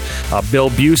MacLean, Bill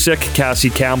Busick,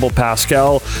 Cassie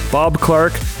Campbell-Pascal, Bob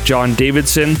Clark, John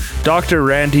Davidson, Dr.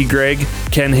 Randy Gregg,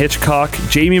 Ken Hitchcock,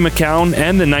 Jamie McCown,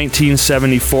 and the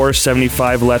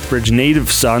 1974-75 Lethbridge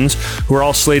native sons, who are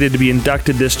all slated to be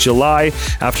inducted this July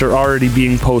after already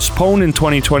being postponed in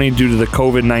 2020 due to the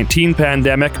COVID-19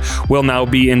 pandemic, will now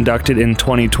be inducted in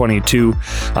 2022.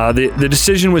 The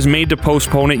decision was made to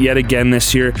postpone it yet again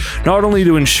this year, not only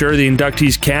to ensure the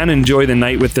inductees can enjoy the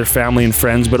night with their family and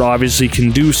friends, but obviously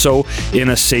can do so in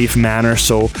a safe manner.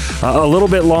 So a little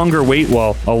bit longer wait,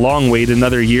 well, a long wait,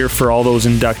 another year for all those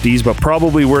inductees, but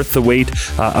probably worth the wait.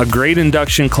 A great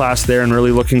induction class there, and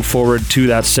really looking forward to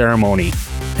that ceremony.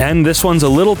 And this one's a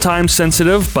little time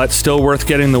sensitive, but still worth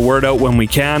getting the word out when we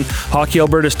can. Hockey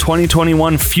Alberta's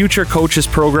 2021 Future Coaches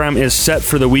program is set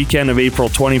for the weekend of April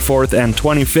 24th and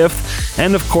 25th,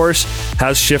 and of course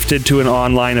has shifted to an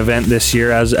online event this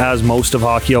year, as most of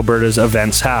Hockey Alberta's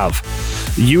events have.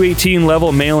 U18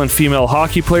 level male and female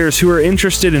hockey players who are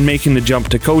interested in making the jump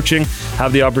to coaching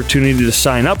have the opportunity to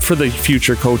sign up for the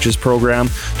Future Coaches program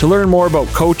to learn more about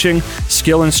coaching,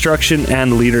 skill instruction,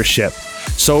 and leadership.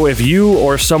 So if you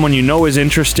or someone you know is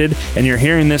interested and you're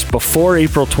hearing this before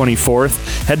April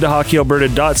 24th, head to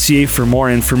hockeyalberta.ca for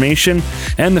more information.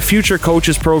 And the Future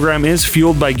Coaches program is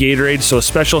fueled by Gatorade, so a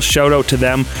special shout out to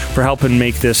them for helping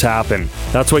make this happen.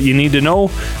 That's what you need to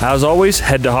know. As always,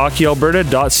 head to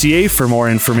hockeyalberta.ca for more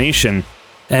information.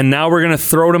 And now we're going to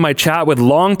throw to my chat with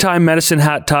longtime Medicine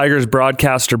Hat Tigers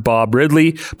broadcaster Bob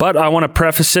Ridley. But I want to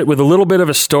preface it with a little bit of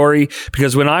a story,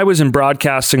 because when I was in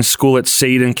broadcasting school at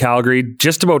SAIT in Calgary,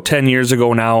 just about 10 years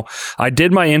ago now, I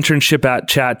did my internship at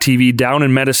Chat TV down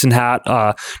in Medicine Hat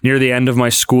near the end of my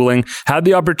schooling. Had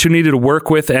the opportunity to work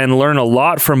with and learn a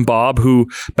lot from Bob, who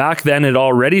back then had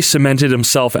already cemented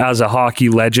himself as a hockey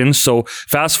legend. So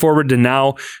fast forward to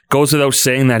now, goes without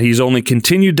saying that he's only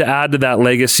continued to add to that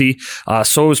legacy.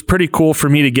 So it was pretty cool for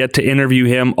me to get to interview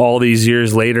him all these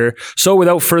years later. So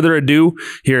without further ado,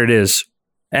 here it is.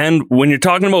 And when you're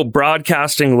talking about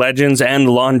broadcasting legends and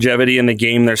longevity in the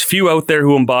game, there's few out there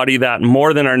who embody that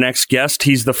more than our next guest.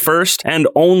 He's the first and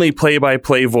only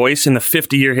play-by-play voice in the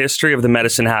 50-year history of the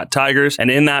Medicine Hat Tigers. And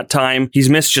in that time, he's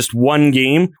missed just one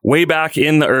game way back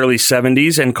in the early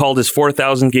 70s and called his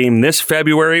 4,000th game this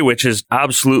February, which is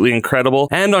absolutely incredible.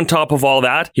 And on top of all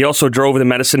that, he also drove the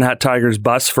Medicine Hat Tigers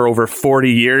bus for over 40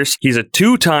 years. He's a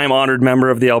two-time honored member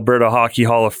of the Alberta Hockey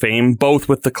Hall of Fame, both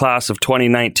with the class of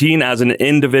 2019 as an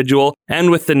individual and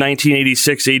with the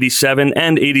 1986-87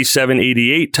 and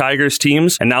 87-88 Tigers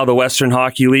teams. And now the Western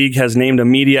Hockey League has named a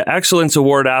Media Excellence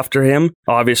Award after him.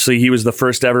 Obviously, he was the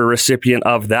first ever recipient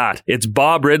of that. It's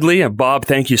Bob Ridley. And Bob,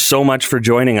 thank you so much for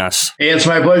joining us. Hey, it's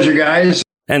my pleasure, guys.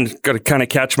 And got to kind of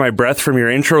catch my breath from your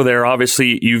intro there.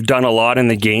 Obviously, you've done a lot in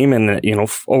the game, and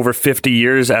over 50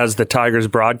 years as the Tigers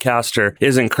broadcaster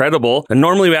is incredible. And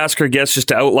normally we ask our guests just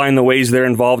to outline the ways they're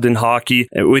involved in hockey.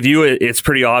 With you, it's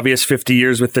pretty obvious, 50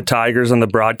 years with the Tigers on the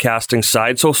broadcasting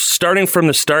side. So starting from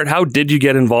the start, how did you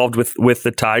get involved with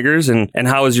the Tigers, and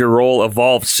how has your role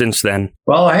evolved since then?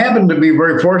 Well, I happened to be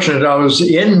very fortunate. I was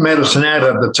in Medicine Hat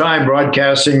at the time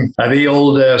broadcasting the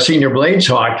old Senior Blades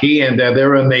hockey, and they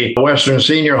were in the Western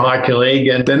Senior Hockey League.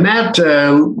 And then that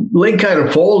league kind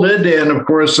of folded, and of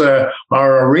course,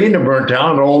 our arena burnt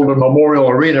down, the old Memorial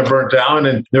Arena burnt down,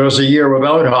 and there was a year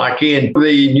without hockey. And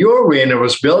the new arena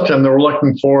was built, and they were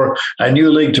looking for a new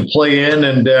league to play in.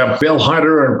 And Bill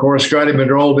Hunter and, of course, Scotty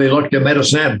Monroe, they looked at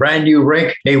Medicine Hat, brand new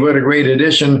rink. Hey, what a great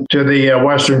addition to the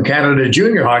Western Canada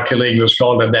Junior Hockey League, was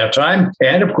called at that time.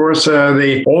 And, of course,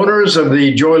 the owners of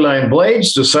the Joyline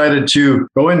Blades decided to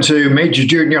go into major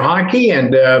junior hockey,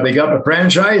 and they got the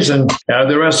franchise, and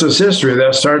the rest is history.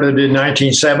 That started in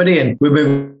 1970, and we've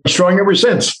been strong ever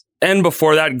since. And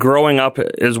before that, growing up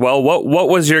as well, what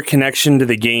was your connection to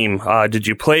the game? Did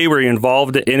you play? Were you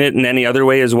involved in it in any other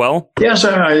way as well? Yes,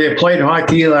 I played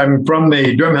hockey. I'm from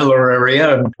the Drumheller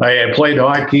area. I played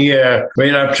hockey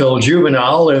right up till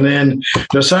juvenile, and then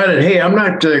decided, hey, I'm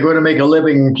not going to make a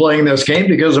living playing this game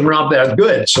because I'm not that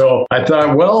good. So I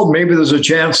thought, well, maybe there's a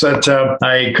chance that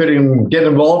I could get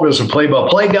involved as a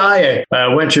play-by-play guy. I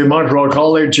went to Montreal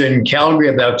College in Calgary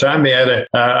at that time. They had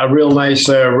a real nice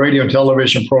radio and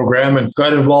television program, and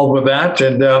got involved with that,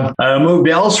 and moved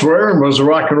elsewhere and was a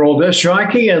rock and roll disc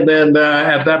jockey. And then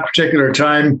at that particular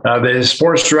time, the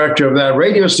sports director of that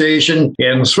radio station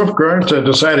in Swift Current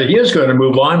decided he was going to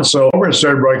move on. So I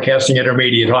started broadcasting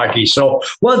intermediate hockey. So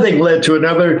one thing led to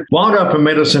another, wound up in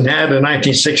Medicine Hat in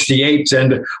 1968,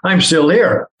 and I'm still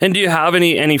here. And do you have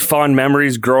any fond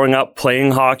memories growing up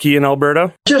playing hockey in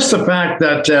Alberta? Just the fact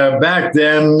that back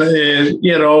then,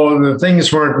 the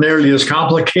things weren't nearly as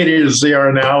complicated as they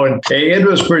are now. And it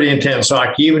was pretty intense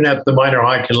hockey, even at the minor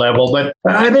hockey level. But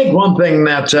I think one thing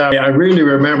that I really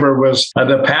remember was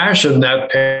the passion that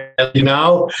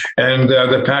now, and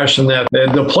the passion that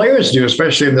the players do,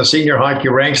 especially in the senior hockey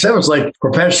ranks. That was like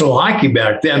professional hockey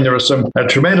back then. There were some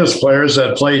tremendous players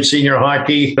that played senior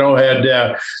hockey,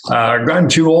 had gotten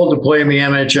too old to play in the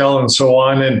NHL and so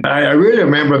on. And I really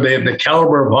remember the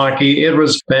caliber of hockey. It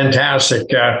was fantastic,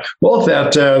 both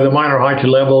at the minor hockey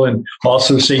level and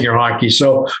also senior hockey.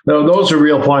 So those are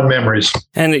real fond memories.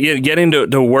 And getting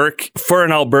to work for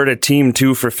an Alberta team,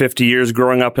 too, for 50 years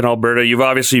growing up in Alberta. You've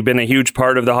obviously been a huge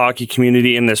part of the hockey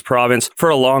community in this province for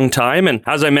a long time. And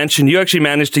as I mentioned, you actually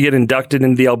managed to get inducted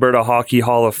into the Alberta Hockey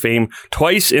Hall of Fame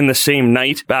twice in the same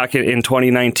night back in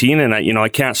 2019. And I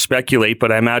can't speculate,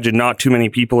 but I imagine not too many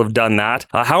people have done that.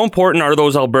 How important are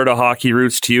those Alberta hockey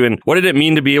roots to you? And what did it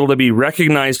mean to be able to be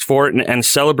recognized for it and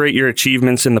celebrate your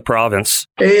achievements in the province?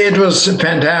 It was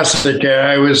fantastic.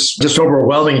 I was just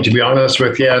overwhelming, to be honest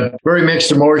with you. Very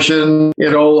mixed emotion,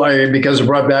 because it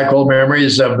brought back old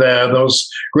memories of those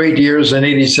great years in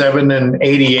 87 and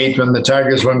 88 when the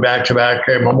Tigers won back-to-back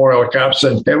Memorial Cups.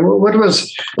 And what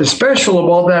was special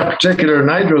about that particular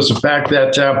night was the fact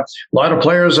that a lot of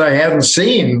players I hadn't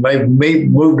seen, they've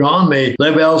moved on. They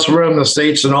live elsewhere in the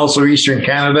States and also Eastern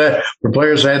Canada. The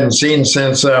players I hadn't seen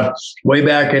since way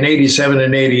back in 87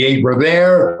 and 88 were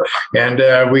there.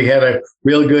 And we had a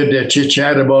real good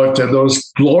chit-chat about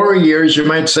those glory years, you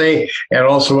might say, and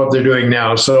also what they're doing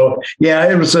now. So,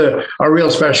 yeah, it was a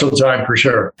real special time for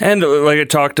sure. And like I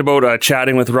talked about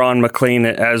chatting with Ron MacLean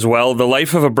as well, the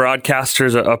life of a broadcaster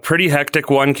is a pretty hectic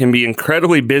one, can be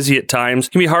incredibly busy at times,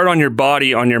 can be hard on your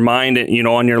body, on your mind, and,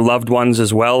 on your loved ones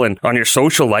as well, and on your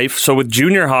social life. So with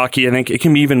junior hockey, I think it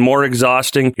can be even more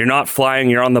exhausting. You're not flying,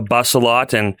 you're on the bus a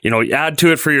lot, and, add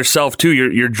to it for yourself too.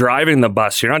 You're driving the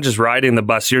bus. You're not just riding the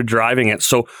bus, you're driving it.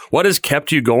 So what has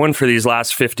kept you going for these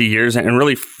last 50 years and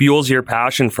really fuels your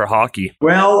passion for hockey?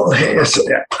 Well,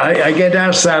 I get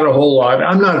asked that a whole lot.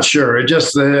 I'm not sure. It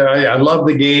just, I love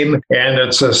the game, and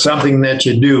it's something that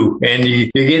you do. And you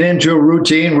get into a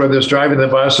routine, whether it's driving the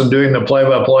bus and doing the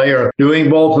play-by-play or doing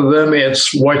both of them,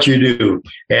 it's what you do.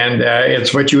 And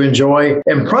it's what you enjoy.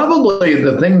 And probably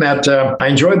the thing that I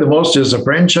enjoyed the most is the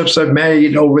friendships I've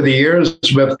made over the years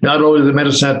with not only the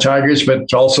Medicine Hat Tigers,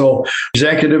 but also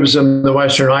executives in the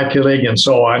Western Hockey League and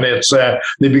so on. It's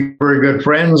they've become very good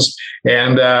friends.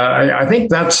 And I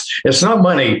think it's not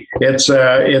money. It's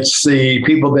the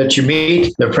people that you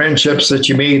meet, the friendships that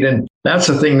you meet. And that's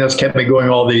the thing that's kept me going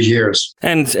all these years.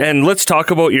 And let's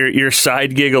talk about your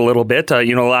side gig a little bit.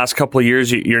 The last couple of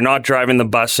years, you're not driving the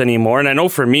bus anymore. And I know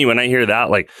for me, when I hear that,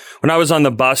 like when I was on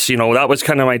the bus, that was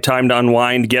kind of my time to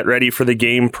unwind, get ready for the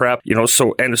game prep,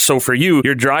 so for you,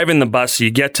 you're driving the bus,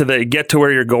 you get to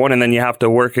where you're going, and then you have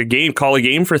to call a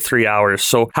game for 3 hours.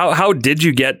 So how did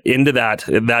you get into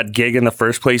that gig in the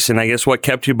first place? And I guess what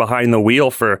kept you behind the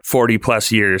wheel for 40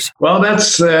 plus years? Well,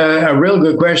 that's a real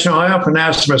good question. I often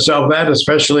ask myself that,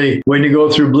 especially when you go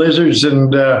through blizzards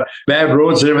and bad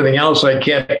roads and everything else. I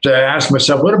kept asking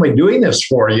myself, what am I doing this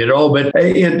for? But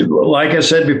like I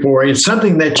said before, it's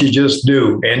something that you just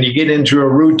do, and you get into a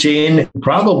routine.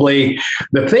 Probably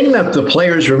the thing that the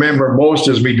players remember most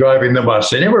is me driving the bus.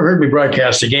 They never heard me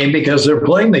broadcast a game because they're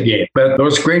playing the game. But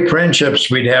those great friendships,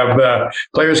 we'd have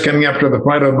players coming up to the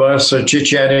front of the bus,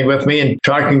 chit-chatting with me and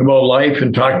talking about life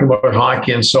and talking about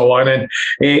hockey and so on. And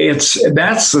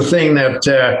that's the thing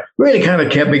that really kind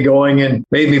of kept me going and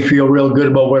made me feel real good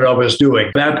about what I was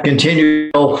doing. That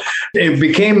continued. It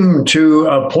became to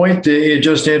a point that it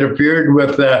just interfered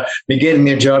with me getting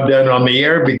the job done on the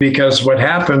air, because what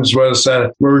happens was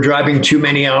we were driving too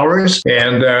many hours,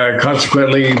 and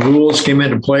consequently rules came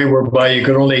into play whereby you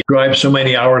could only drive so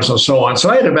many hours and so on. So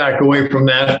I had to back away from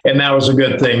that, and that was a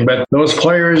good thing. But those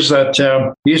players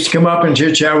that used to come up and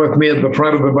chit-chat with me at the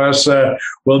front of the bus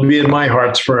will be in my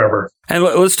hearts forever. And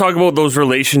let's talk about those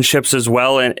relationships as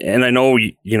well. And I know,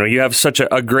 you have such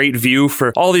a great view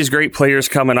for all these great players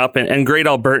coming up and great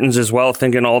Albertans as well,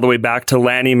 thinking all the way back to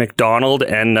Lanny McDonald.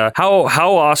 And how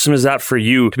awesome is that for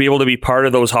you to be able to be part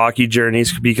of those hockey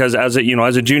journeys? Because as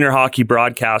a junior hockey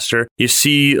broadcaster, you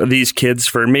see these kids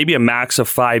for maybe a max of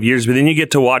 5 years, but then you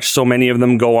get to watch so many of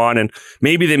them go on, and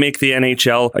maybe they make the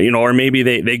NHL, or maybe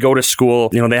they go to school,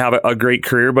 they have a great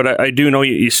career. But I do know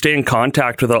you stay in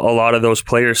contact with a lot of those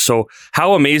players. So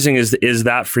how amazing is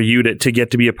that for you to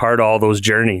get to be a part of all those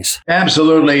journeys?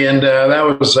 Absolutely. And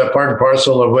that was part and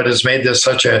parcel of what has made this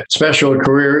such a special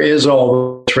career, is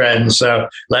all those friends.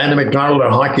 Lanny McDonald, a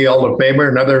Hockey Hall of Famer,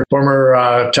 another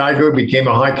former Tiger, became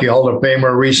a Hockey Hall of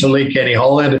Famer recently. Kenny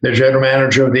Holland, the general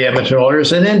manager of the Edmonton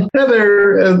Oilers. And then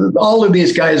all of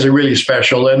these guys are really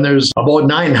special. And there's about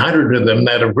 900 of them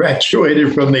that have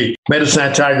graduated from the Medicine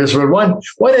Hat Tigers. But one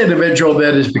individual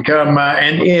that has become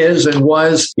and is and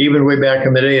was even way back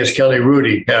in the day is Kelly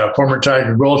Rudy, former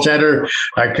Tiger goaltender.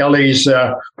 Kelly's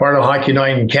part of Hockey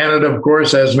Night in Canada, of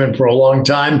course, has been for a long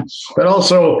time, but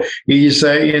also he's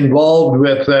involved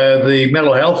with the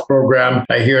mental health program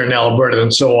here in Alberta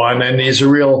and so on. And he's a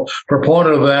real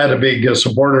proponent of that, a big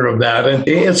supporter of that. And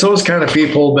it's those kind of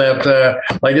people that,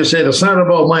 like I said, it's not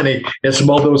about money. It's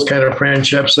about those kind of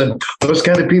friendships and those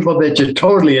kind of people that you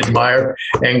totally admire,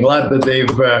 and glad that they've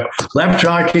left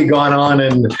hockey, gone on,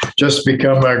 and just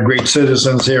become great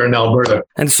citizens here in Alberta.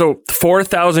 And so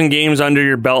 4,000 games under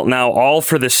your belt now, all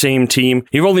for the same team.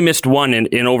 You've only missed one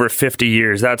in over 50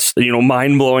 years. That's,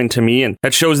 mind-blowing to me. And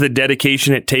that shows the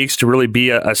dedication it takes to really be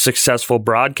a successful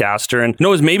broadcaster. And it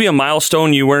was maybe a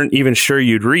milestone you weren't even sure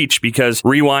you'd reach, because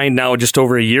rewind now just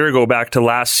over a year ago back to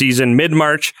last season,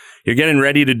 mid-March, you're getting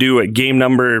ready to do a game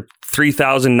number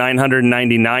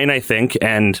 3,999, I think.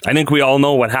 And I think we all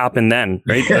know what happened then,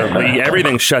 right?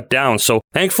 Everything shut down. So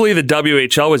thankfully, the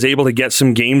WHL was able to get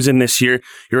some games in this year.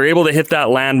 You were able to hit that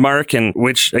landmark, and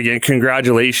which, again,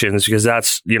 congratulations, because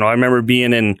that's, I remember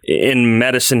being in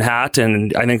Medicine Hat,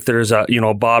 and I think there's a,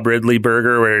 Bob Ridley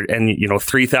burger and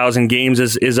 3,000 games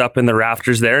is up in the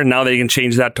rafters there. And now they can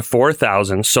change that to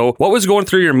 4,000. So what was going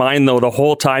through your mind, though, the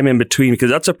whole time in between? Because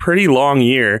that's a pretty long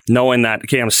year, knowing that,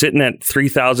 okay, I'm sitting at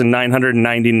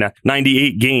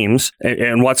 3,998 games,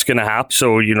 and what's going to happen.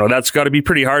 So, that's got to be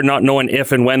pretty hard, not knowing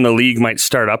if and when the league might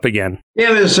start up again.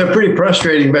 Yeah, it's pretty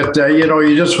frustrating, but,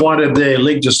 you just wanted the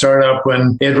league to start up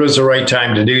when it was the right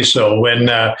time to do so, when,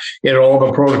 all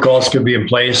the protocols could be in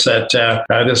place, that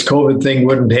this COVID thing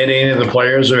wouldn't hit any of the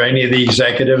players or any of the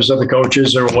executives or the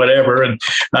coaches or whatever. And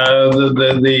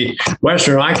the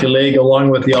Western Hockey League, along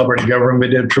with the Alberta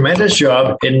government, did a tremendous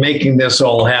job in making this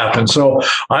all happen. So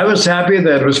I was happy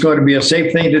that it was going to be a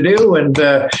safe thing to do and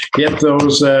get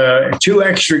those 2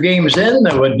 extra games in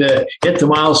that would hit the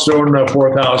milestone of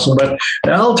 4,000. But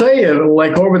I'll tell you,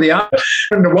 like over the hour, I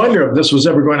started to wonder if this was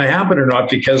ever going to happen or not,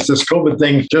 because this COVID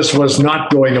thing just was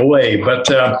not going away. But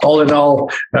all in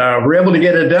all, we're able to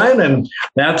get it done, and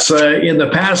that's in the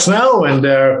past now, and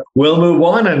we'll move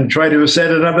on and try to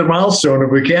set another milestone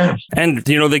if we can. And,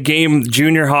 the game,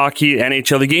 junior hockey,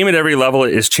 NHL, the game at every level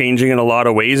is changing in a lot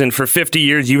of ways. And for 50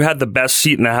 years, you had the best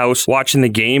seat in the house watching the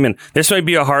game. And this might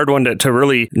be a hard one to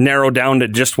really narrow down to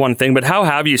just one thing, but how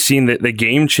have you seen the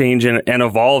game change and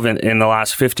evolve in the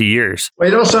last 50 years?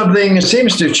 Well, something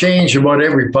seems to change about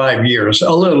every 5 years,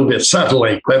 a little bit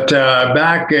subtly. But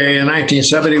back in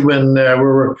 1970, when we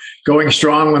were going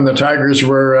strong, when the Tigers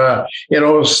were,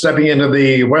 stepping into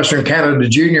the Western Canada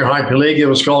Junior Hockey League, it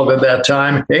was called at that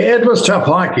time, it was tough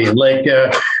hockey. Like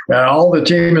all the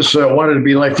teams wanted to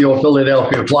be like the old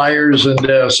Philadelphia Flyers and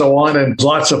so on, and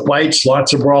lots of fights,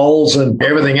 lots of brawls and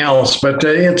everything else. But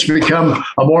it's become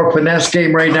a more finesse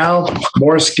game right now,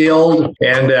 more skilled,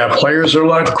 and players are a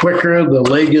lot quicker. The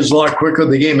league is a lot quicker.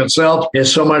 The game itself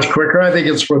is so much quicker. I think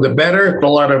it's for the better. A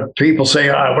lot of people say,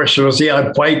 I wish there was the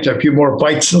odd fight, a few more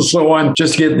fights and so on,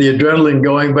 just to get the adrenaline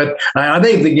going. But I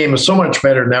think the game is so much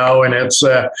better now, and it's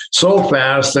so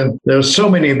fast, and there's so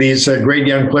many of these great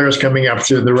young players coming up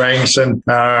through the ranks, and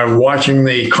watching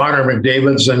the Connor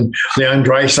McDavids and the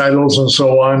Draisaitls and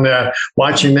so on,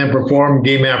 watching them perform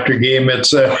game after game.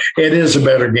 It is a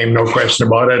better game, no question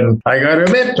about it. And I got to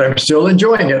admit, I'm still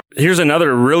enjoying it. Here's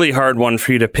another really hard one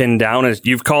for you to pin down. Is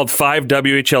you've called 5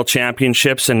 WHL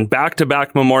championships and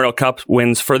back-to-back Memorial Cup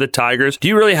wins for the Tigers. Do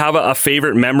you really have a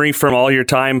favorite memory from all your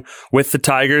time with the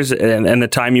Tigers and the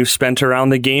time you've spent around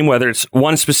the game, whether it's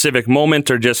one specific moment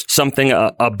or just something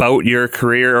about your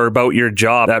career or about your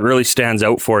job that really stands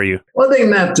out for you? One thing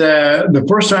that the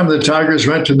first time the Tigers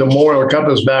went to the Memorial Cup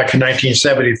was back in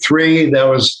 1973. That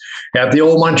was at the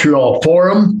old Montreal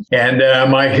Forum. And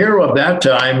my hero at that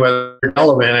time was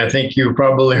Gallivan. I think you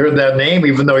probably heard that name,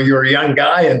 even though you're a young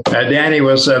guy. And Danny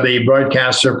was the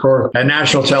broadcaster for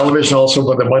national television, also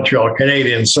for the Montreal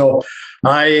Canadiens. So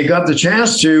I got the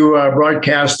chance to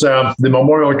broadcast the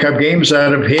Memorial Cup games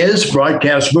out of his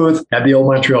broadcast booth at the old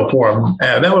Montreal Forum.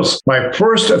 That was my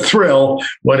first thrill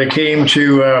when it came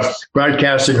to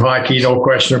broadcasting hockey, no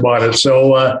question about it.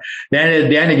 So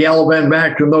Danny Gallivan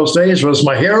back in those days was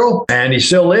my hero, and he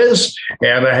still is.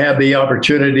 And I had the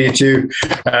opportunity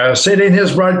to sit in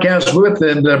his broadcast booth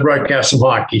and broadcast some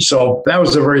hockey. So that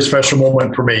was a very special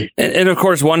moment for me. And of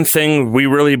course, one thing we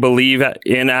really believe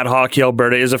in at Hockey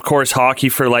Alberta is, of course, hockey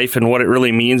for life and what it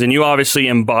really means. And you obviously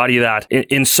embody that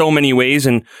in so many ways.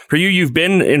 And for you, you've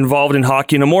been involved in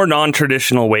hockey in a more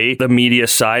non-traditional way, the media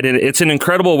side. And it's an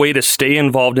incredible way to stay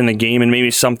involved in the game, and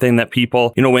maybe something that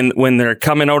people, when they're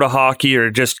coming out of hockey, or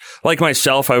just like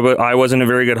myself, I wasn't a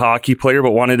very good hockey player,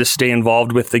 but wanted to stay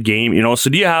involved with the game, So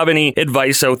do you have any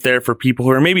advice out there for people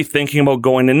who are maybe thinking about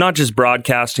going in not just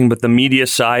broadcasting, but the media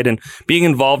side and being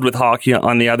involved with hockey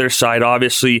on the other side?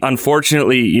 Obviously,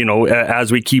 unfortunately,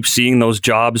 as we keep seeing, those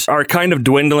jobs are kind of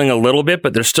dwindling a little bit,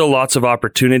 but there's still lots of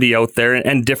opportunity out there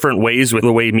and different ways with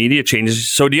the way media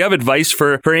changes. So do you have advice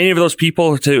for any of those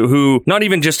people who, not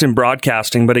even just in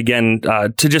broadcasting, but again,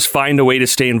 to just find a way to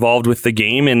stay involved with the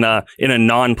game in a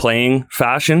non-playing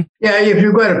fashion? Yeah, if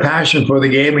you've got a passion for the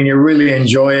game and you really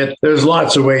enjoy it, there's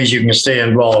lots of ways you can stay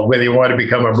involved, whether you want to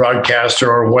become a broadcaster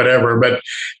or whatever. But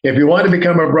if you want to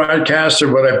become a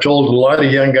broadcaster, what I've told a lot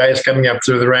of young guys coming up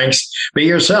through the ranks, be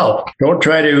yourself. Don't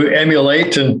try to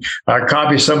emulate and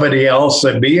copy somebody else.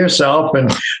 Be yourself.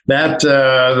 And that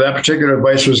particular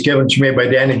advice was given to me by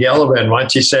Danny Gallivan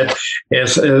once. He said,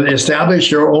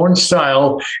 establish your own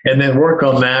style and then work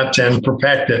on that and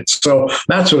perfect it. So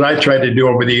that's what I tried to do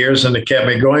over the years, and it kept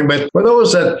me going. But for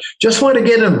those that just want to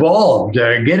get involved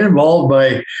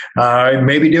by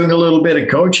maybe doing a little bit of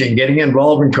coaching, getting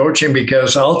involved in coaching,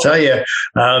 because I'll tell you,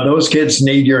 those kids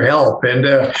need your help.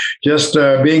 And just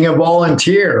being a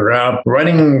volunteer,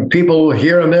 running people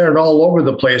here and there and all over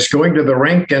the place, going to the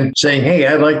rink and saying, hey,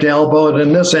 I'd like to help out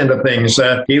in this end of things,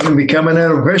 even becoming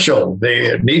an official.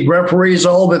 They need referees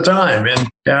all the time. And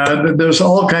there's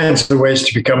all kinds of ways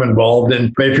to become involved.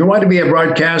 But if you want to be a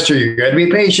broadcaster, you got to be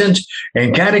patient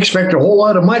and can't expect a whole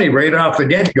lot of money right off the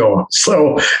get-go.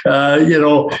 So,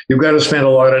 you've got to spend a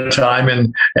lot of time,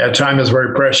 and time is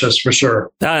very precious for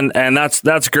sure. And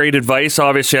that's great advice.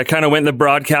 Obviously, I kind of went the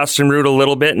broadcasting route a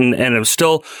little bit, and I'm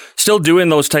still doing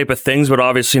those type of things, but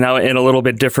obviously now in a little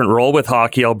bit different role with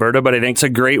Hockey Alberta. But I think it's a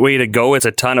great way to go. It's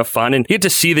a ton of fun, and you get to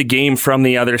see the game from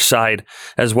the other side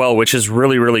as well, which is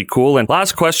really, really cool. And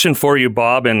last question for you,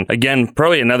 Bob, and again,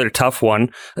 probably another tough one.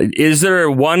 Is there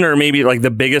one, or maybe like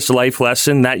the biggest life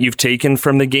lesson that you've taken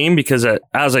from the game? Because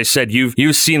as I said,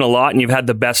 you've seen a lot and you've had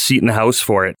the best seat in the house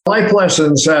for it. Life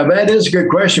lessons, that is a good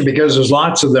question, because there's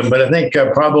lots of them. But I think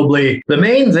probably the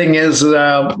main thing is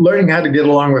learning how to get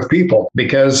along with people,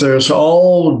 because there's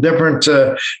all different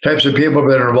types of people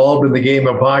that are involved in the game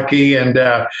of hockey, and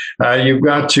you've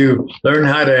got to learn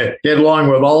how to get along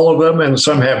with all of them, and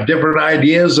some have different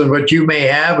ideas than what you may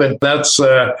have, and that's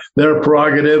their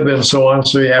prerogative and so on.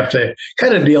 So you have to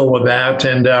kind of deal with that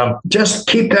and just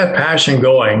keep that passion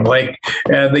going. Like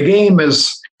the game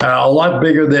is a lot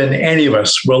bigger than any of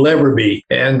us will ever be.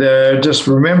 And just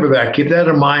remember that. Keep that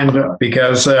in mind,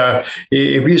 because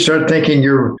if you start thinking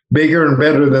you're bigger and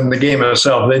better than the game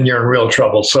itself, then you're in real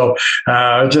trouble. So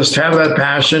just have that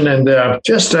passion and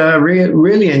just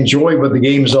really enjoy what the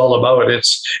game's all about.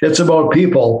 It's about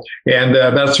people. And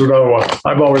that's what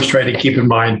I've always tried to keep in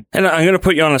mind. And I'm going to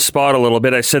put you on the spot a little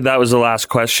bit. I said that was the last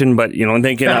question, but, I'm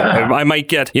thinking I might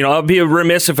get, I'll be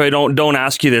remiss if I don't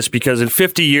ask you this, because in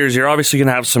 50 years, you're obviously going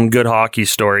to have some good hockey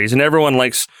stories, and everyone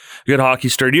likes a good hockey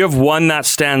story. Do you have one that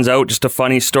stands out, just a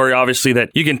funny story, obviously, that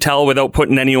you can tell without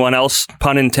putting anyone else,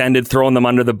 pun intended, throwing them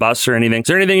under the bus or anything? Is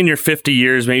there anything in your 50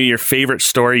 years, maybe your favorite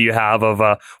story you have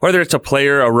of whether it's a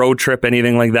player, a road trip,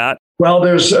 anything like that? Well,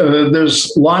 there's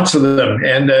lots of them,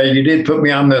 and you did put me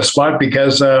on the spot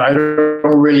because I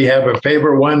don't really have a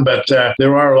favorite one, but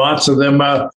there are lots of them.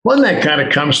 One that kind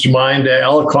of comes to mind,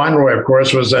 Al Conroy, of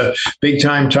course, was a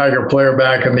big-time Tiger player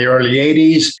back in the early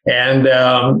 80s, and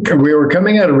we were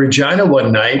coming out of Regina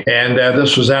one night, and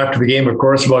this was after the game, of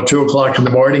course, about 2 o'clock in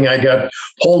the morning. I got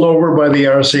pulled over by the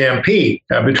RCMP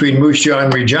between Moose Jaw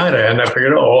and Regina, and I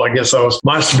figured, I guess I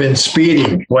must have been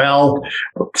speeding. Well,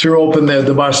 threw open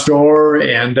the bus door,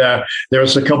 and there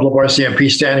was a couple of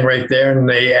RCMP standing right there, and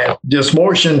they just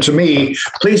motioned to me,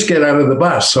 please get out of the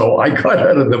bus. So I got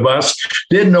out of the bus,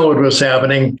 didn't know what was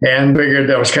happening, and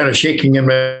figured I was kind of shaking him.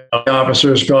 The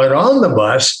officers got on the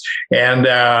bus and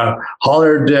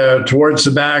hollered towards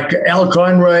the back, Al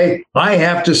Conroy, I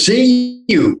have to see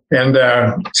you. And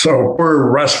so poor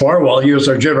Russ Farwell, he was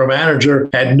our general manager,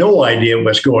 had no idea what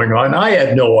was going on. I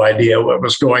had no idea what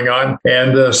was going on.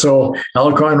 And so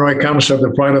Al Conroy comes to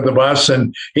the front of the bus,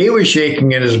 and he was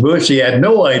shaking in his boots. He had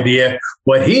no idea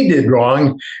what he did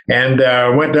wrong, and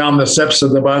went down the steps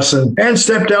of the bus and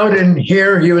stepped out, and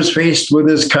here he was faced with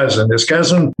his cousin. His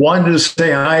cousin wanted to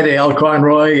say hi to Al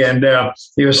Conroy, and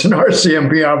he was an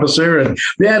RCMP officer, and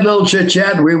they had a little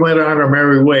chit-chat. We went on our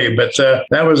merry way, but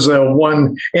that was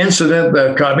one incident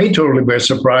that caught me totally by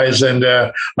surprise, and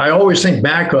I always think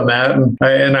back on that,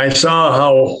 and I saw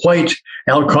how white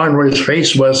Al Conroy's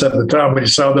face was at the time when he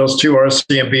saw those two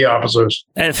RCMP officers.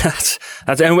 And that's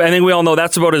I think we all know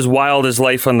that's about as wild as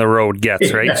life on the road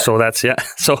gets, right? Yeah. So that's, yeah.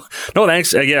 So no,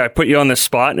 thanks. I put you on the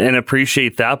spot and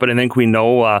appreciate that. But I think we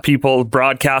know people,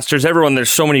 broadcasters, everyone, there's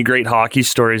so many great hockey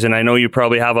stories. And I know you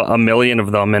probably have a million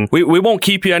of them. And we won't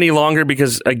keep you any longer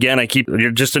because, again,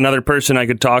 you're just another person I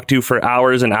could talk to for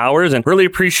hours and hours, and really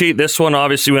appreciate this one.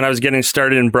 Obviously, when I was getting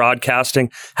started in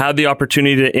broadcasting, had the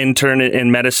opportunity to intern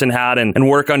in Medicine Hat and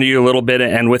work under you a little bit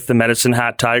and with the Medicine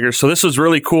Hat Tigers. So this was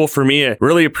really cool for me. I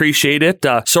really appreciate it.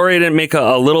 Sorry I didn't make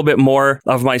a little bit more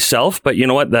of myself, but you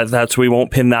know what? That's we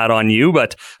won't pin that on you.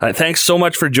 But thanks so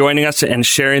much for joining us and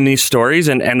sharing these stories.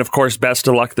 And of course, best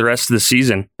of luck the rest of the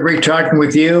season. Great talking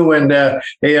with you. And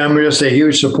hey, I'm just a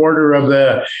huge supporter of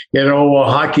the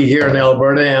hockey here in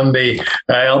Alberta and the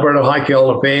Alberta Hockey Hall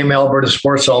of Fame, Alberta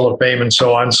Sports Hall of Fame, and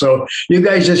so on. So you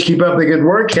guys just keep up the good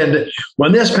work. And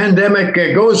when this pandemic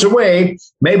goes away,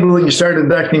 maybe we can start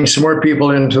inducting some more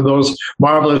people into those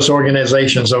marvelous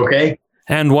organizations, okay?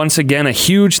 And once again, a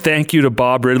huge thank you to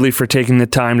Bob Ridley for taking the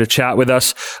time to chat with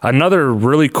us. Another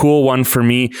really cool one for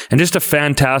me, and just a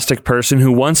fantastic person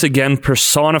who once again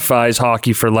personifies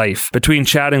hockey for life. Between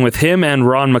chatting with him and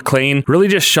Ron MacLean, really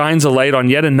just shines a light on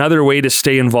yet another way to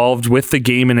stay involved with the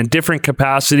game in a different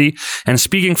capacity. And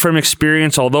speaking from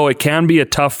experience, although it can be a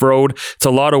tough road, it's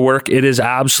a lot of work, it is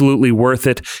absolutely worth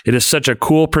it. It is such a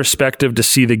cool perspective to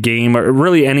see the game, or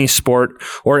really any sport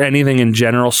or anything in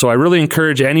general. So I really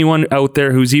encourage anyone out there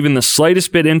who's even the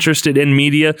slightest bit interested in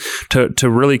media to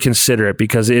really consider it,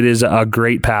 because it is a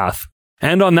great path.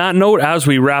 And on that note, as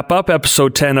we wrap up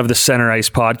episode 10 of the Center Ice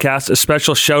podcast, a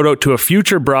special shout out to a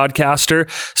future broadcaster,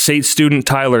 SAIT student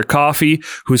Tyler Coffey,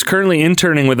 who's currently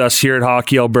interning with us here at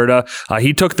Hockey Alberta.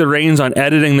 He took the reins on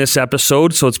editing this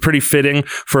episode, so it's pretty fitting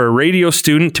for a radio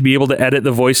student to be able to edit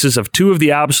the voices of two of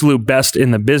the absolute best in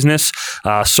the business.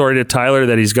 Sorry to Tyler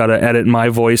that he's got to edit my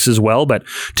voice as well, but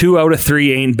 2 out of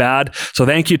 3 ain't bad. So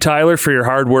thank you, Tyler, for your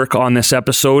hard work on this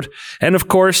episode. And of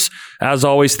course, as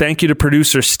always, thank you to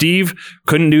producer Steve.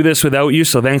 Couldn't do this without you,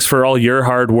 so thanks for all your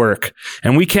hard work.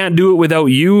 And we can't do it without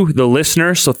you, the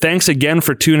listener, so thanks again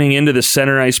for tuning into the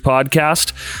Center Ice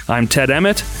podcast. I'm Ted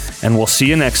Emmett, and we'll see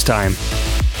you next time.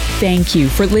 Thank you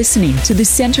for listening to the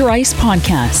Center Ice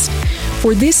podcast.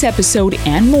 For this episode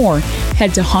and more,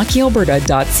 head to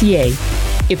hockeyalberta.ca.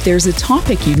 If there's a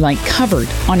topic you'd like covered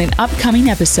on an upcoming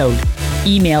episode,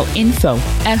 email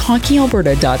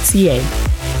info@hockeyalberta.ca.